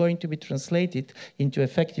easily going to be translated into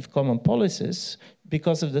effective common policies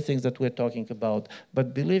because of the things that we're talking about.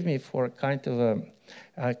 But believe me, for kind of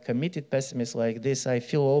a committed pessimist like this, I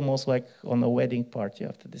feel almost like on a wedding party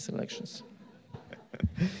after these elections.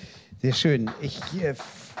 Sehr schön.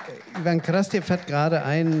 Ivan Krastev hat gerade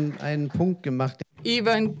einen Punkt gemacht.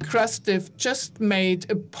 Ivan Krastev just made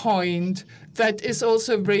a point that is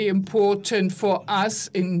also very important for us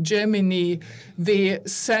in Germany, the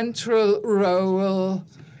central role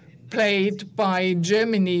played by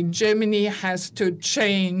Germany. Germany has to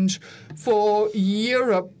change for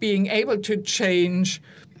Europe being able to change.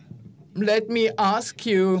 Let me ask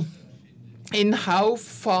you, in how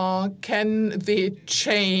far can the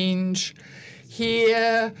change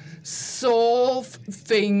here solve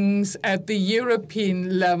things at the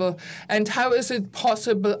European level? And how is it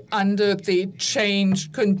possible under the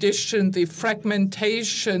changed condition, the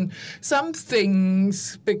fragmentation? Some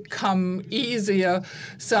things become easier,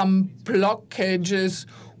 some blockages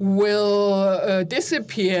will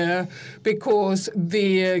disappear because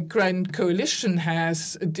the Grand Coalition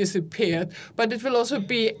has disappeared, but it will also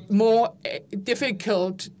be more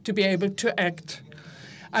difficult to be able to act.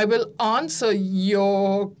 I will answer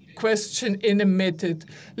your question in a minute.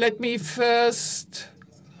 Let me first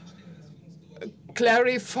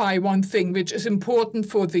clarify one thing which is important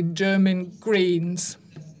for the German Greens.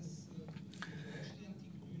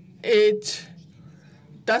 It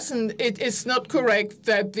is not correct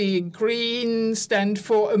that the Greens stand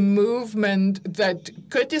for a movement that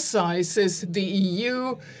criticizes the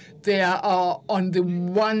EU. There are, on the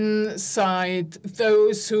one side,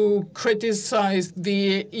 those who criticize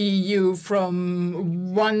the EU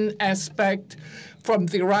from one aspect, from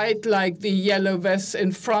the right, like the Yellow Vests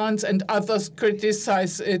in France, and others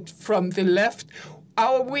criticize it from the left.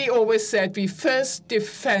 We always said we first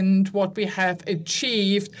defend what we have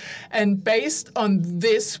achieved, and based on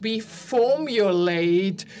this, we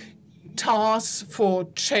formulate tasks for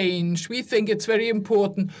change. We think it's very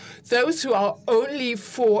important. Those who are only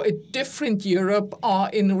for a different Europe are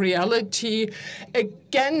in reality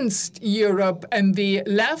against Europe, and the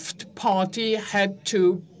left party had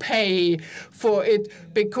to pay for it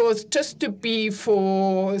because just to be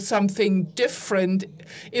for something different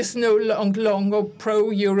is no longer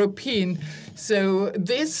pro-European. So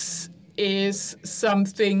this is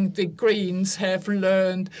something the Greens have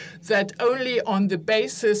learned, that only on the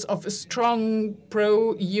basis of a strong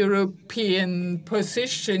pro-European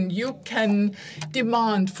position you can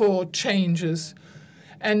demand for changes.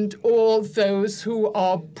 And all those who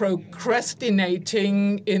are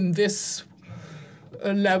procrastinating in this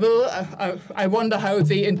level, I wonder how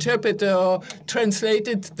the interpreter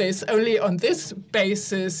translated this. Only on this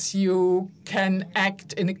basis you can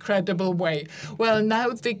act in a credible way. Well, now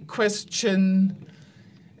the question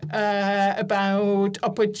about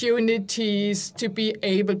opportunities to be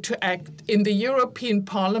able to act. In the European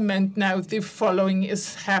Parliament now the following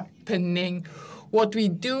is happening. What we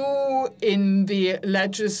do in the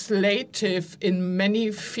legislative in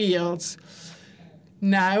many fields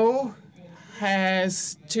now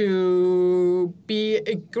has to be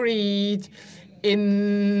agreed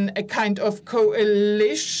in a kind of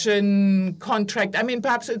coalition contract. I mean,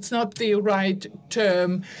 perhaps it's not the right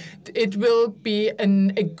term. it will be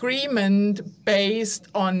an agreement based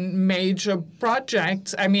on major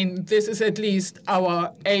projects. I mean, this is at least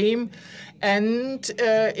our aim. And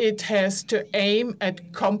it has to aim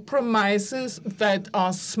at compromises that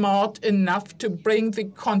are smart enough to bring the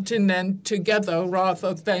continent together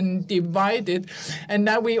rather than divide it. And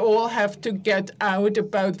now we all have to get out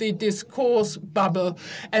about the discourse bubble.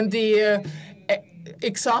 And the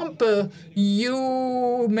example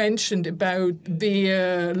you mentioned about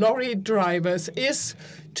the lorry drivers is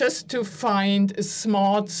just to find a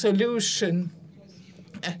smart solution.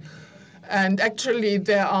 And actually,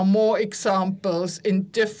 there are more examples in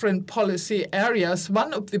different policy areas.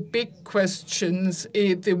 One of the big questions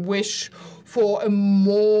is the wish for a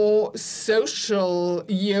more social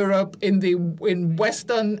Europe in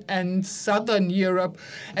Western and Southern Europe.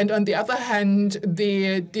 And on the other hand,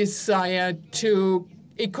 the desire to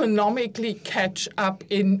economically catch up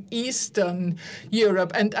in Eastern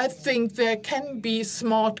Europe. And I think there can be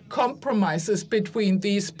smart compromises between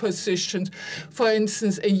these positions. For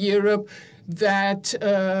instance, a Europe that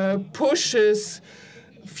pushes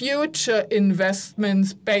future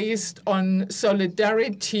investments based on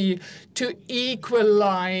solidarity to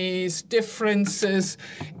equalize differences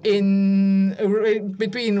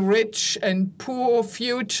between rich and poor.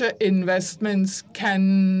 Future investments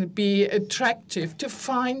can be attractive. To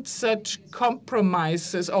find such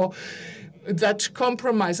compromises, or that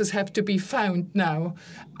compromises have to be found now.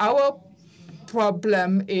 Our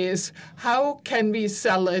problem is how can we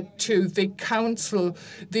sell it to the council?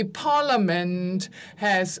 The parliament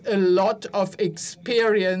has a lot of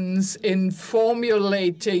experience in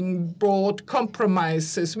formulating broad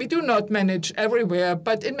compromises. We do not manage everywhere,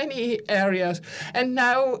 but in many areas. And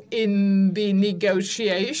now in the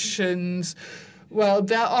negotiations, well,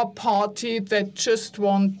 there are parties that just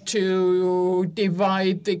want to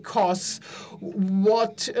divide the costs.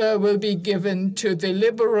 What will be given to the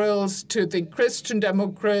liberals, to the Christian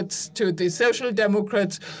Democrats, to the Social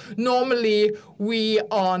Democrats? Normally, we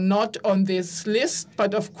are not on this list,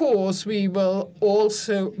 but of course, we will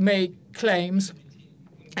also make claims.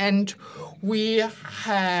 And we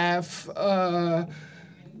have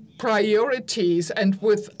priorities, and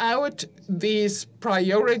without these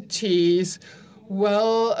priorities,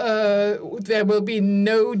 well, there will be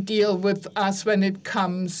no deal with us when it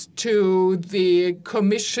comes to the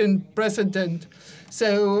Commission President.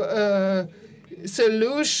 So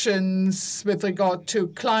solutions with regard to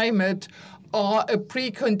climate are a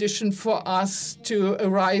precondition for us to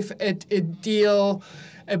arrive at a deal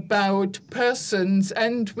about persons.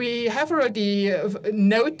 And we have already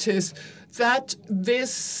noticed that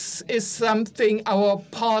this is something our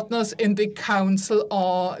partners in the council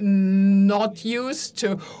are not used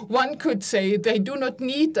to. One could say they do not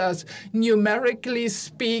need us. Numerically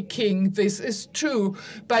speaking, this is true.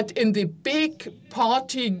 But in the big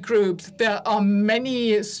party groups, there are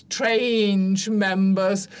many strange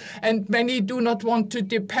members, and many do not want to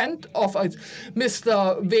depend on us.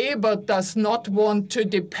 Mr. Weber does not want to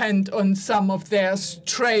depend on some of their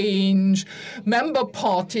strange member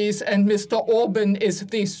parties, and Mr. Orban is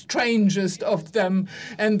the strangest of them.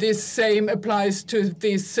 And this same applies to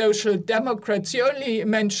the Social Democrats. You only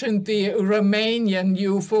mentioned the Romanian.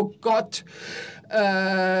 You forgot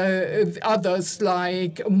others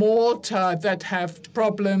like Malta that have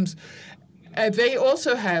problems. They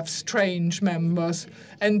also have strange members.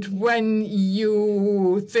 And when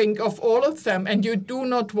you think of all of them and you do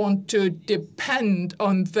not want to depend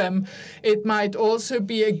on them, it might also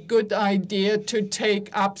be a good idea to take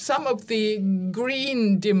up some of the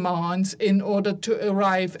green demands in order to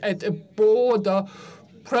arrive at a broader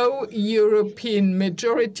pro-European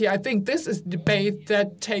majority. I think this is a debate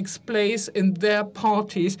that takes place in their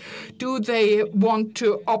parties. Do they want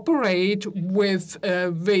to operate with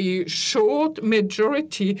a very short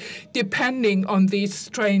majority depending on these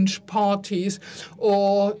strange parties,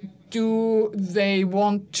 or do they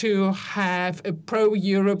want to have a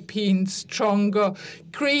pro-European, stronger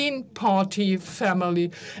Green Party family?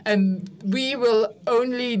 And we will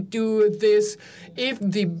only do this if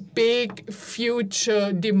the big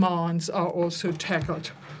future demands are also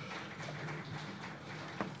tackled.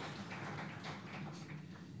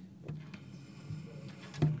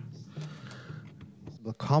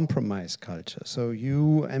 The compromise culture. So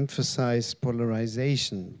you emphasize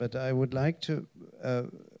polarization, but I would like to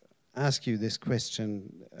ask you this question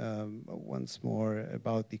once more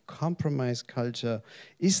about the compromise culture.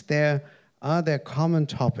 Are there common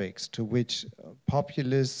topics to which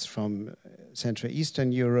populists from Central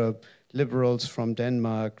Eastern Europe, liberals from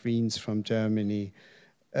Denmark, Greens from Germany,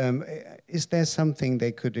 is there something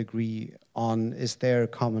they could agree on? Is there a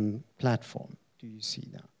common platform? Do you see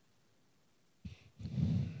that?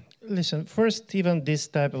 Listen, first, even this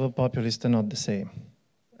type of a populist are not the same.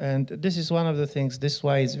 And this is one of the things, this is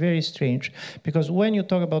why it's very strange, because when you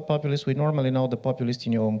talk about populists, we normally know the populist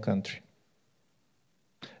in your own country.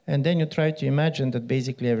 And then you try to imagine that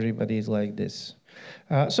basically everybody is like this.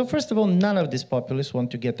 So first of all, none of these populists want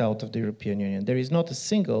to get out of the European Union. There is not a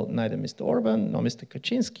single, neither Mr. Orban nor Mr.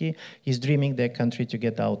 Kaczynski is dreaming their country to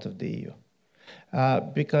get out of the EU.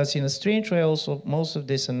 Because in a strange way also, most of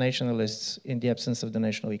these are nationalists in the absence of the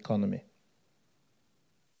national economy.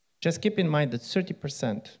 Just keep in mind that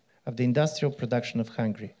 30% of the industrial production of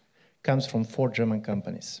Hungary comes from 4 German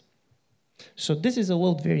companies. So this is a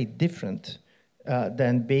world very different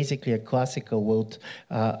than basically a classical world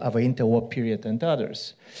of an interwar period and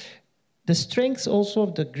others. The strengths also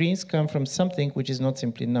of the Greens come from something which is not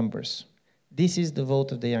simply numbers. This is the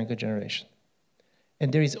vote of the younger generation.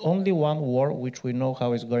 And there is only one war which we know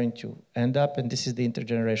how it's going to end up, and this is the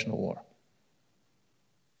intergenerational war.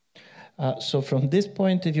 So from this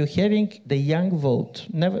point of view, having the young vote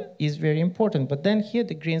never is very important. But then here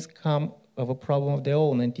the Greens come of a problem of their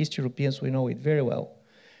own, and East Europeans, we know it very well.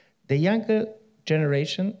 The younger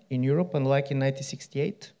generation in Europe, unlike in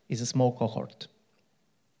 1968, is a small cohort.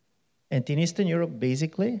 And in Eastern Europe,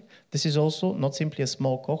 basically, this is also not simply a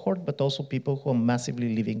small cohort, but also people who are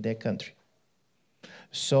massively leaving their country.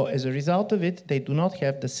 So as a result of it, they do not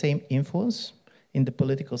have the same influence in the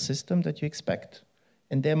political system that you expect.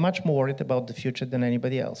 And they're much more worried about the future than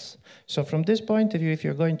anybody else. So from this point of view, if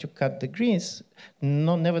you're going to cut the Greens,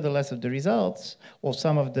 nevertheless of the results, or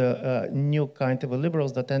some of the new kind of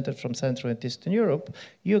liberals that entered from Central and Eastern Europe,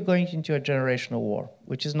 you're going into a generational war,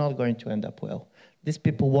 which is not going to end up well. These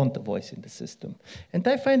people want a voice in the system. And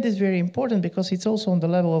I find this very important because it's also on the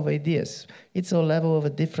level of ideas. It's a level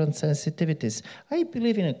of different sensitivities. I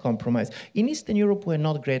believe in a compromise. In Eastern Europe, we're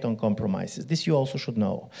not great on compromises. This you also should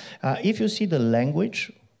know. If you see the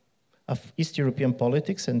language of East European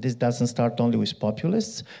politics, and this doesn't start only with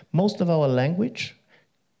populists, most of our language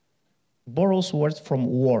borrows words from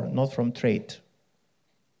war, not from trade.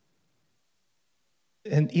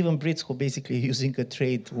 And even Brits who basically using a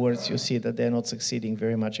trade words, you see that they're not succeeding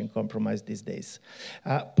very much in compromise these days.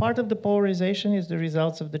 Part of the polarization is the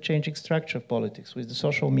results of the changing structure of politics with the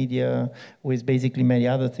social media, with basically many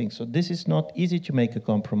other things. So this is not easy to make a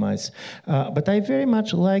compromise. But I very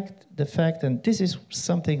much liked the fact, and this is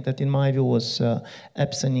something that in my view was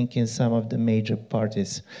absent in some of the major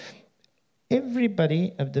parties.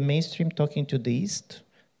 Everybody of the mainstream talking to the East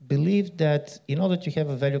believe that in order to have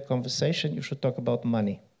a value conversation, you should talk about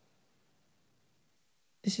money.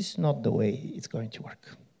 This is not the way it's going to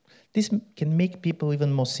work. This can make people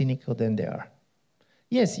even more cynical than they are.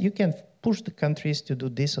 Yes, you can push the countries to do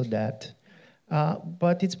this or that,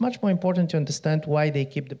 but it's much more important to understand why they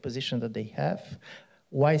keep the position that they have,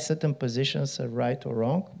 why certain positions are right or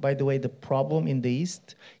wrong. By the way, the problem in the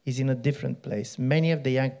East is in a different place. Many of the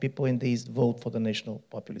young people in the East vote for the national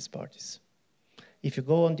populist parties. If you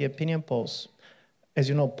go on the opinion polls, as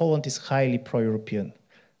you know, Poland is highly pro-European,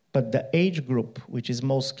 but the age group which is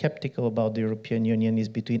most skeptical about the European Union is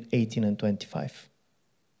between 18 and 25.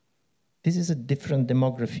 This is a different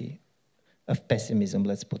demography of pessimism,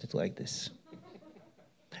 let's put it like this.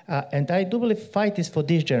 And I do believe fight is for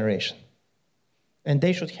this generation. And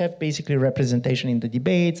they should have basically representation in the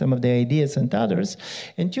debate, some of their ideas and others.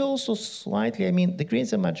 And you also slightly, I mean, the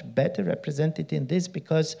Greens are much better represented in this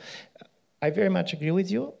because I very much agree with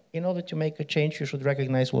you. In order to make a change, you should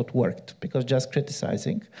recognize what worked, because just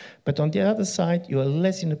criticizing. But on the other side, you are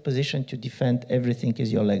less in a position to defend everything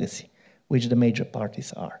as your legacy, which the major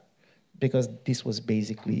parties are, because this was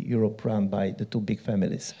basically Europe run by the 2 big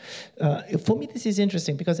families. For me, this is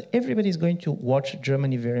interesting, because everybody is going to watch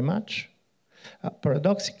Germany very much.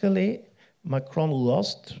 Paradoxically, Macron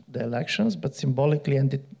lost the elections, but symbolically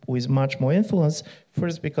ended with much more influence,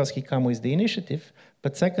 first because he came with the initiative,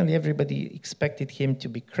 but secondly, everybody expected him to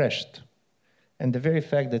be crushed. And the very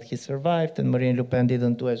fact that he survived and Marine Le Pen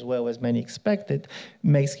didn't do as well as many expected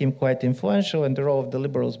makes him quite influential, and the role of the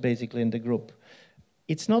liberals basically in the group.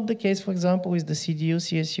 It's not the case, for example, with the CDU,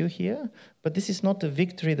 CSU here, but this is not a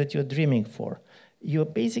victory that you're dreaming for. You're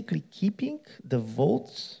basically keeping the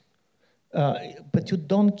votes, but you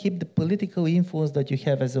don't keep the political influence that you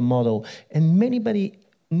have as a model. And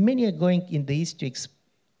many are going in the East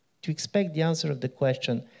to expect the answer of the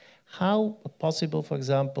question, how possible, for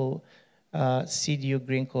example, CDU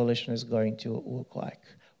Green coalition is going to look like?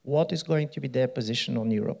 What is going to be their position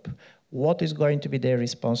on Europe? What is going to be their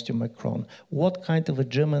response to Macron? What kind of a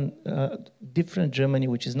German, different Germany,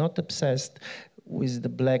 which is not obsessed with the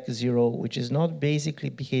black zero, which is not basically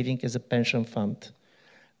behaving as a pension fund?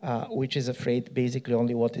 which is afraid basically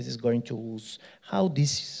only what it is going to lose. How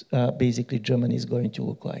this basically Germany is going to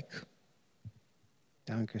look like?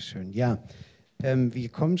 Dankeschön. Ja, wir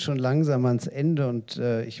kommen schon langsam ans Ende und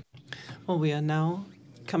ich. Well, we are now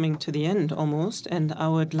coming to the end almost, and I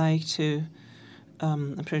would like to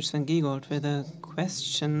approach Sven Giegold with a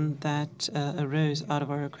question that arose out of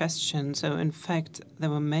our question. So, in fact, there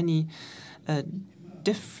were many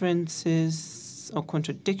differences or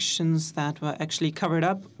contradictions that were actually covered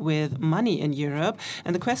up with money in Europe.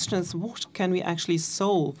 And the question is, what can we actually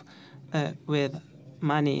solve with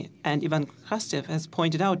money? And Ivan Krastev has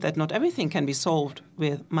pointed out that not everything can be solved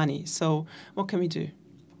with money. So what can we do?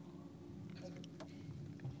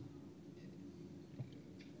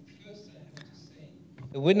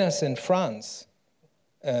 The winners in France,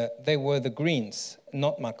 they were the Greens,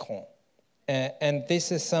 not Macron. And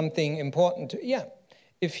this is something important.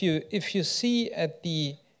 If you see at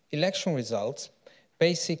the election results,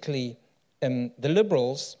 basically the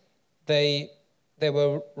Liberals, they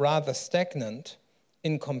were rather stagnant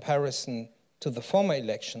in comparison to the former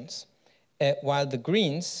elections, while the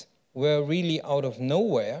Greens were really out of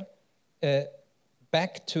nowhere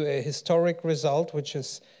back to a historic result, which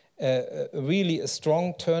is really a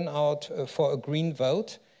strong turnout for a Green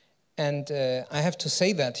vote. And I have to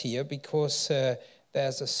say that here because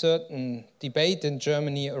there's a certain debate in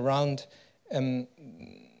Germany around,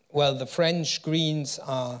 well, the French Greens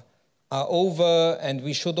are over and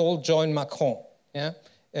we should all join Macron. Yeah?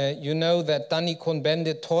 You know that Danny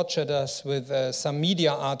Cohn-Bendit tortured us with some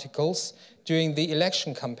media articles during the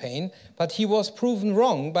election campaign, but he was proven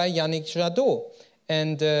wrong by Yannick Jadot.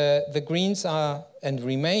 And the Greens are and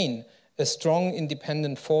remain a strong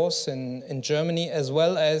independent force in Germany as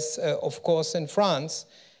well as, of course, in France.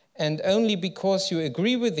 And only because you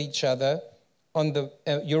agree with each other on the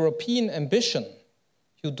European ambition,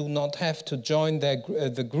 you do not have to join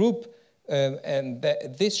the group. And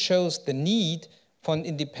this shows the need for an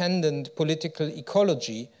independent political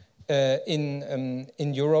ecology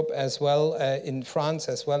in Europe as well, in France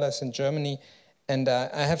as well as in Germany. And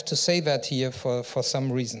I have to say that here for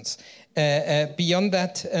some reasons. Beyond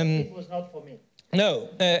that... it was not for me. No,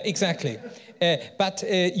 exactly. But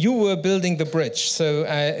you were building the bridge, so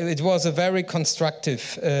it was a very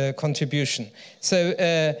constructive contribution. So,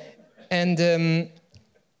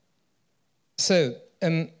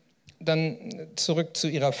 dann zurück zu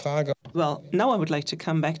Ihrer Frage. Well, now I would like to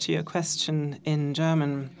come back to your question in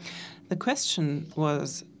German. The question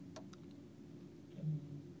was,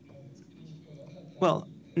 well,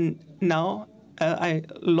 now I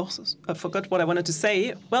forgot what I wanted to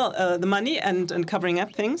say. Well, the money and covering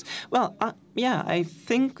up things. Well, yeah, I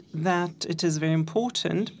think that it is very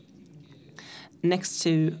important, next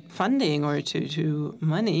to funding or to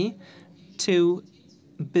money, to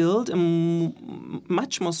build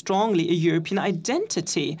much more strongly a European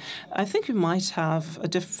identity. I think we might have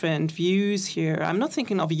different views here. I'm not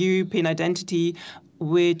thinking of a European identity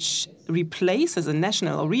which replaces a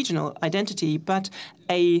national or regional identity, but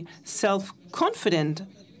a self-confident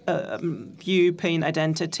European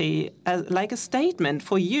identity, like a statement.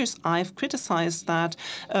 For years, I've criticized that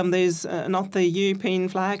there's not the European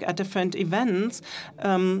flag at different events,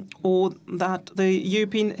 or that the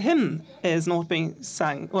European hymn is not being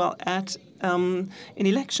sung. Well, at an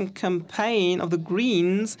election campaign of the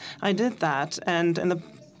Greens, I did that, and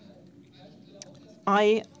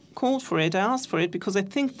I called for it, I asked for it, because I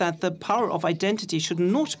think that the power of identity should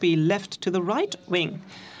not be left to the right-wing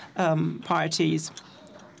parties.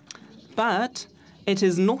 But it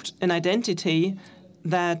is not an identity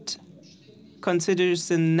that considers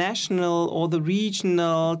the national or the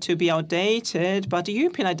regional to be outdated, but a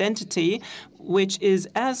European identity which is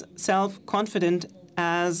as self-confident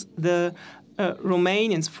as the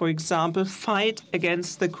Romanians, for example, fight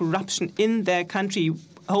against the corruption in their country,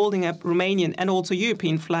 holding up Romanian and also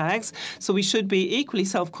European flags. So we should be equally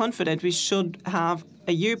self-confident. We should have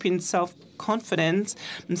a European self-confidence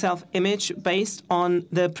and self-image based on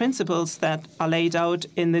the principles that are laid out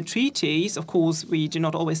in the treaties. Of course, we do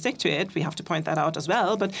not always stick to it. We have to point that out as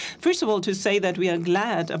well. But first of all, to say that we are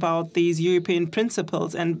glad about these European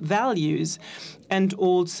principles and values, and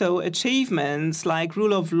also achievements like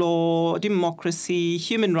rule of law, democracy,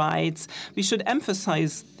 human rights. We should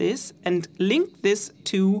emphasize this and link this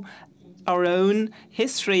to our own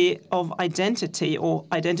history of identity or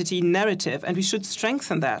identity narrative, and we should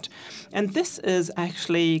strengthen that. And this is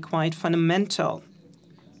actually quite fundamental.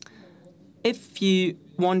 If you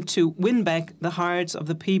want to win back the hearts of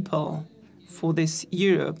the people for this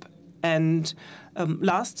Europe, and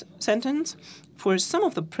last sentence, for some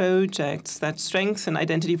of the projects that strengthen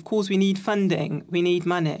identity, of course, we need funding, we need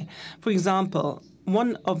money. For example,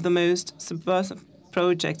 one of the most subversive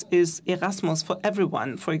projects is Erasmus for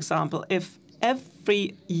everyone, for example. If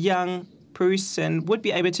every young person would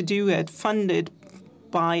be able to do it, funded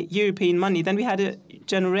by European money, then we had a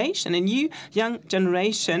generation, a new young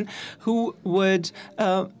generation who would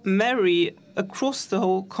marry across the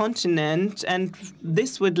whole continent, and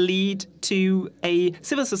this would lead to a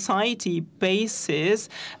civil society basis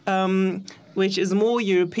which is more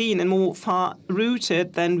European and more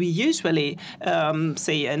far-rooted than we usually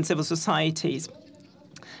see in civil societies.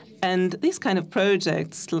 And these kind of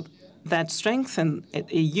projects that strengthen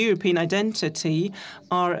a European identity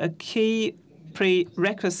are a key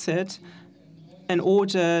prerequisite in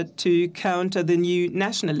order to counter the new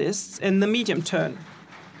nationalists in the medium term.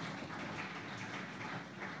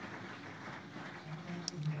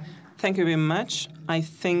 Thank you very much. I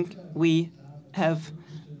think we have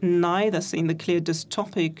neither seen the clear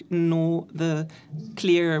dystopic nor the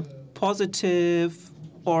clear positive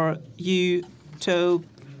or utopian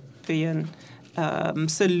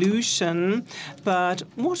solution. But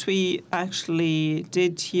what we actually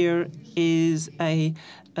did here is a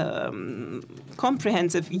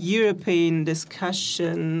comprehensive European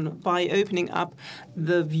discussion by opening up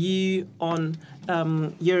the view on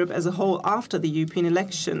Europe as a whole after the European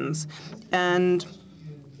elections. And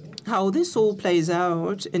how this all plays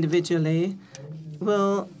out individually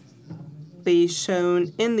will be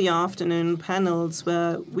shown in the afternoon panels,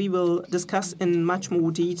 where we will discuss in much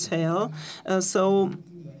more detail. So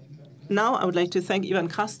now I would like to thank Ivan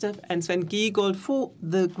Krastev and Sven Giegold for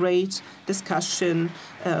the great discussion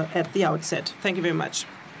at the outset. Thank you very much.